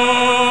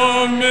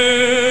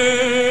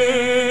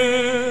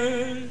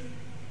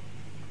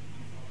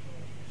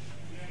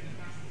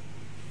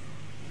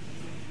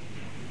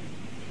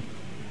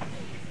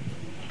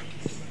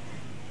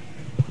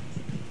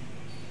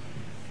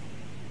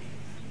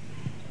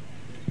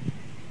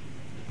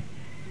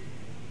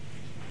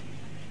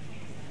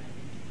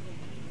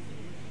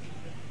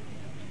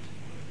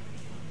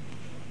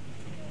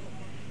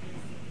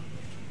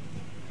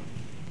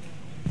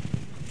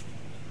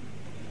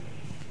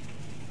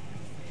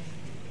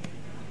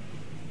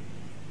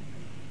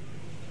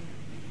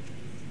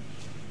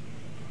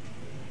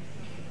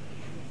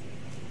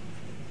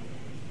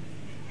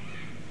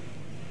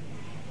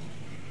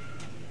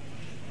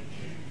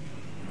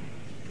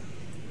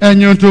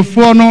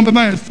 ɛnyontofoɔ no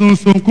bɛma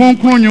sunsun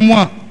kronkron nnwom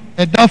a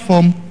ɛda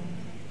fam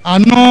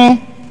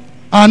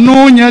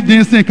ano nyɛ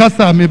den sen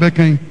kasa a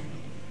mebɛkan.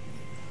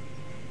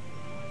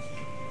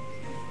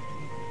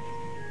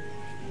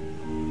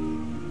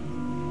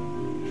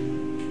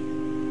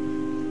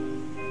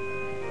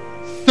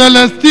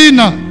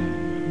 Celestina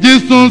gye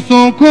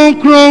sunsun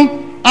kronkron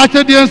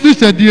akyɛdeɛ nso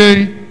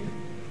hyɛdeɛ.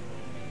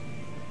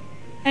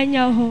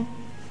 Ɛnyɛ hɔ.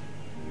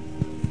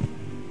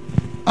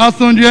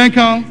 Asomdwoe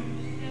nka.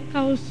 Ɛnka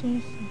wo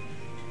sunsun.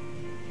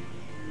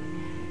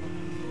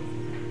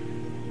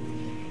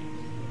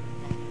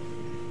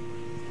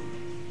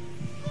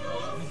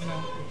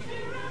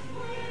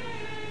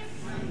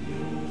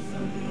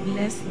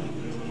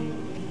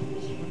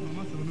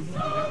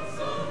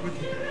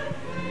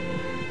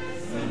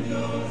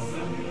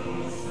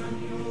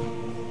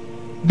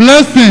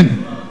 Blessing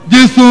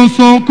gye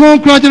sunsun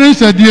kronkron akyɛdeɛ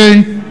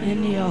hyɛdeɛ.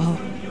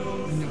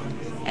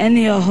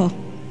 Any of her.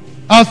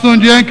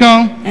 Asomdwoe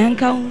nka.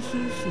 Ɛnka wo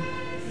sunsun.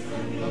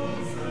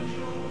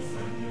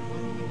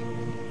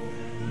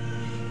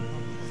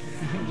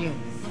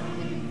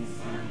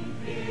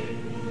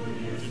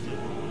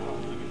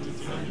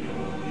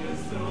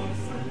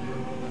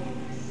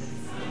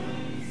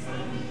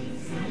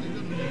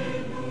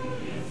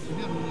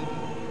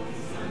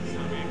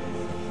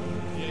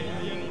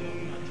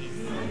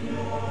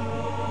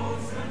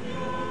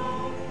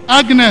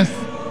 Agnes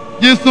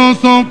gye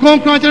sunsun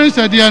kronkron akyɛdeɛ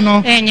hyɛdeɛ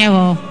no. Ɛnyɛ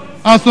hɔ.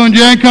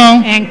 Asomdwoe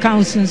nka. Ɛnka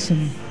wo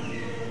sunsun.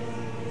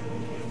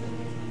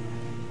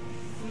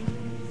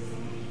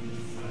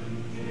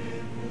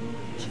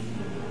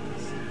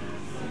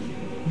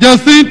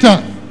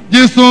 Jacinta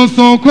gye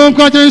sunsun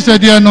kronkron akyɛdeɛ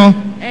hyɛdeɛ no.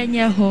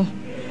 Ɛnyɛ hɔ.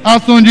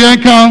 Asomdwoe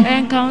nka.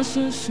 Ɛnka wo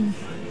sunsun.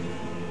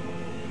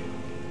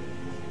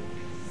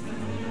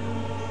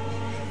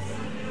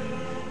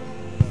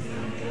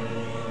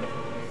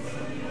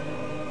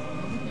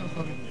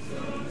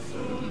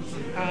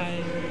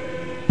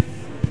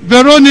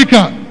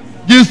 Veronica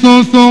gye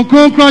sunsun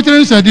kronkron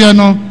akyɛdeɛ hyɛdeɛ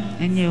no.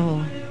 Ɛnyɛ hɔ.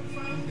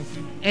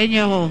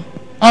 Ɛnyɛ hɔ.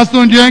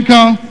 Asomdwoe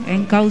nka.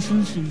 Ɛnka wo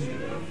sunsun.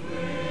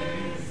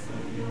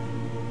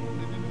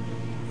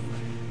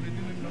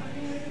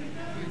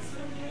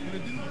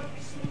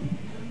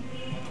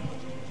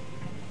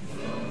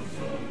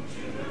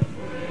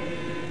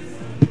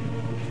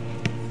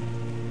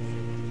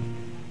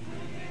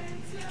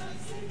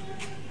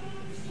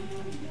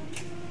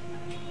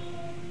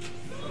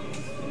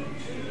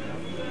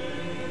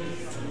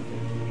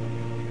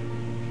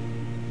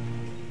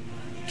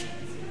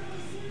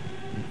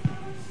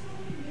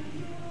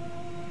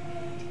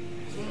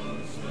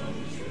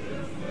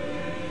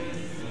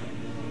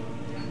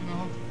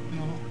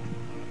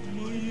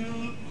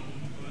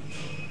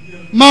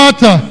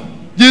 Martha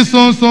gye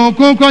sunsun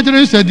kronkron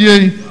akyɛdeɛ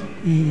hyɛdeɛ.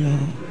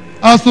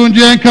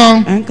 Asomdwoe nka.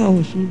 Ɛnka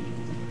wo sunsun.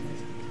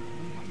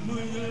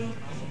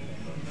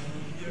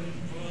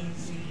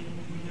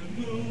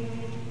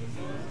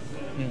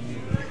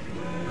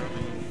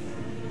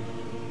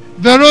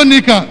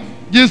 Veronica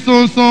gye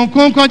sunsun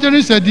kronkron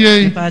akyɛdeɛ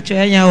hyɛdeɛ. Mpatsɔ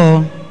ɛnyɛ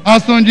hɔ.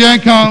 Asomdwoe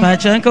nka.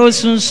 Mpatsɔ ɛnka wo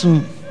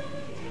sunsun.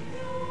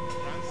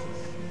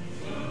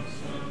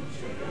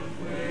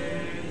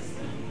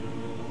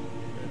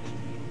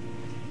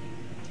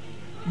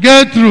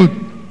 Gertrude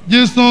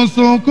gye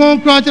sunsun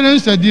kronkron akyɛdeɛ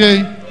hyɛdeɛ.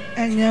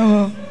 Ɛnyɛ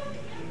hɔ.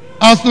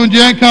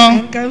 Asomdwoe nka.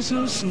 Ɛnka wo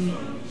sunsun.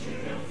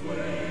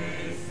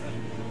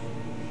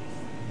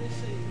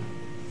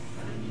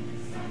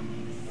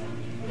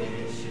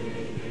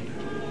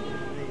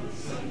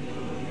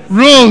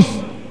 Rose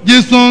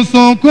gye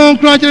sunsun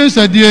kronkron akyɛdeɛ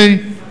hyɛdeɛ.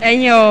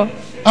 Ɛnyɛ hɔ.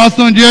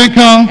 Asomdwoe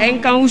nka.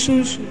 Ɛnka wo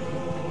sunsun.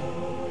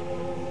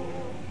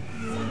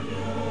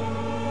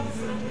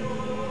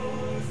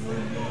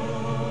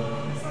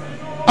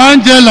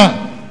 Angela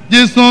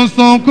gye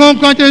sunsun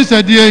kronkron akyɛdeɛ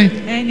hyɛdeɛ.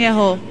 Ɛnyɛ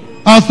hɔ.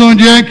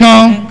 Asomdwoe nka.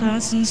 Ɛnka wo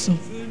sunsun.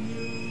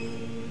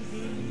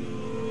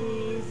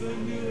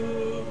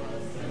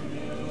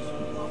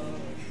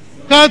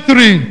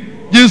 Catherine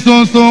gye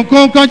sunsun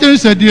kronkron akyɛdeɛ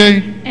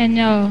hyɛdeɛ.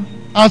 Ɛnyɛ hɔ.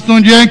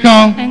 Asomdwoe nka.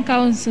 Ɛnka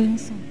wo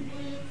sunsun.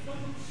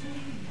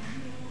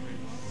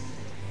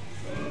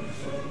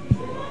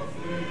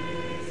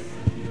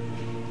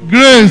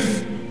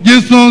 Grace gye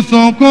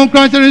sunsun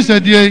kronkron akyɛdeɛ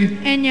hyɛdeɛ.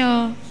 Ɛnyɛ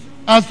hɔ.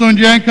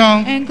 Asomdwoe nka.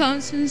 Ɛnka wo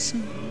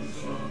sunsun.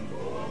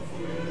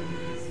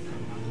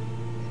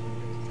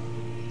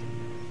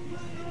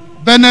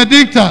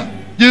 Benedicta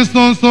gye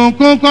sunsun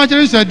kronkron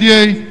akyɛdeɛ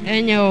hyɛdeɛ.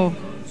 Ɛnyɛ hɔ.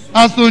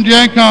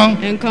 Asomdwoe nka.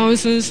 Ɛnka wo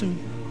sunsun.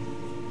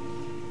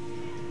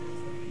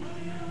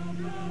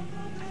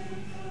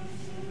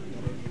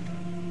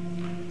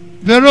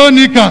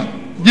 Veronica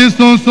gye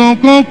sunsun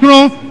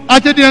kronkron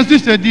akyɛdeɛ nso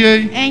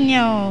hyɛdeɛ. Ɛnyɛ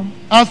hɔ.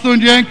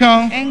 Asomdwoe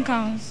nka. Ɛnka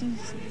wo sunsun.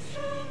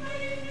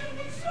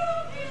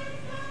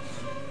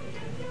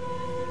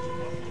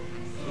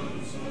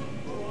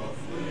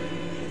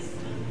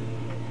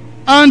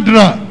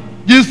 Andra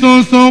gye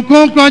sunsun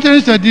kronkron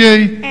akyɛdeɛ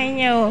hyɛdeɛ.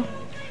 Ɛnyɛ hɔ.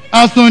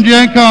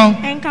 Asomdwoe nka.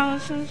 Ɛnka wo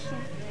sunsun.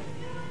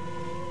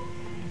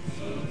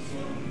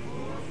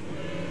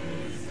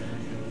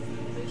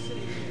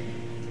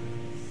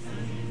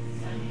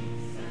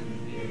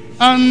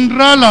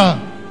 Andrala,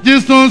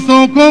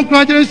 Jisonson,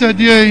 Concradin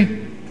Sadie,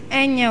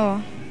 Enyo.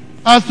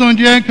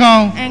 Asundian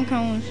Count,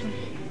 Encounter.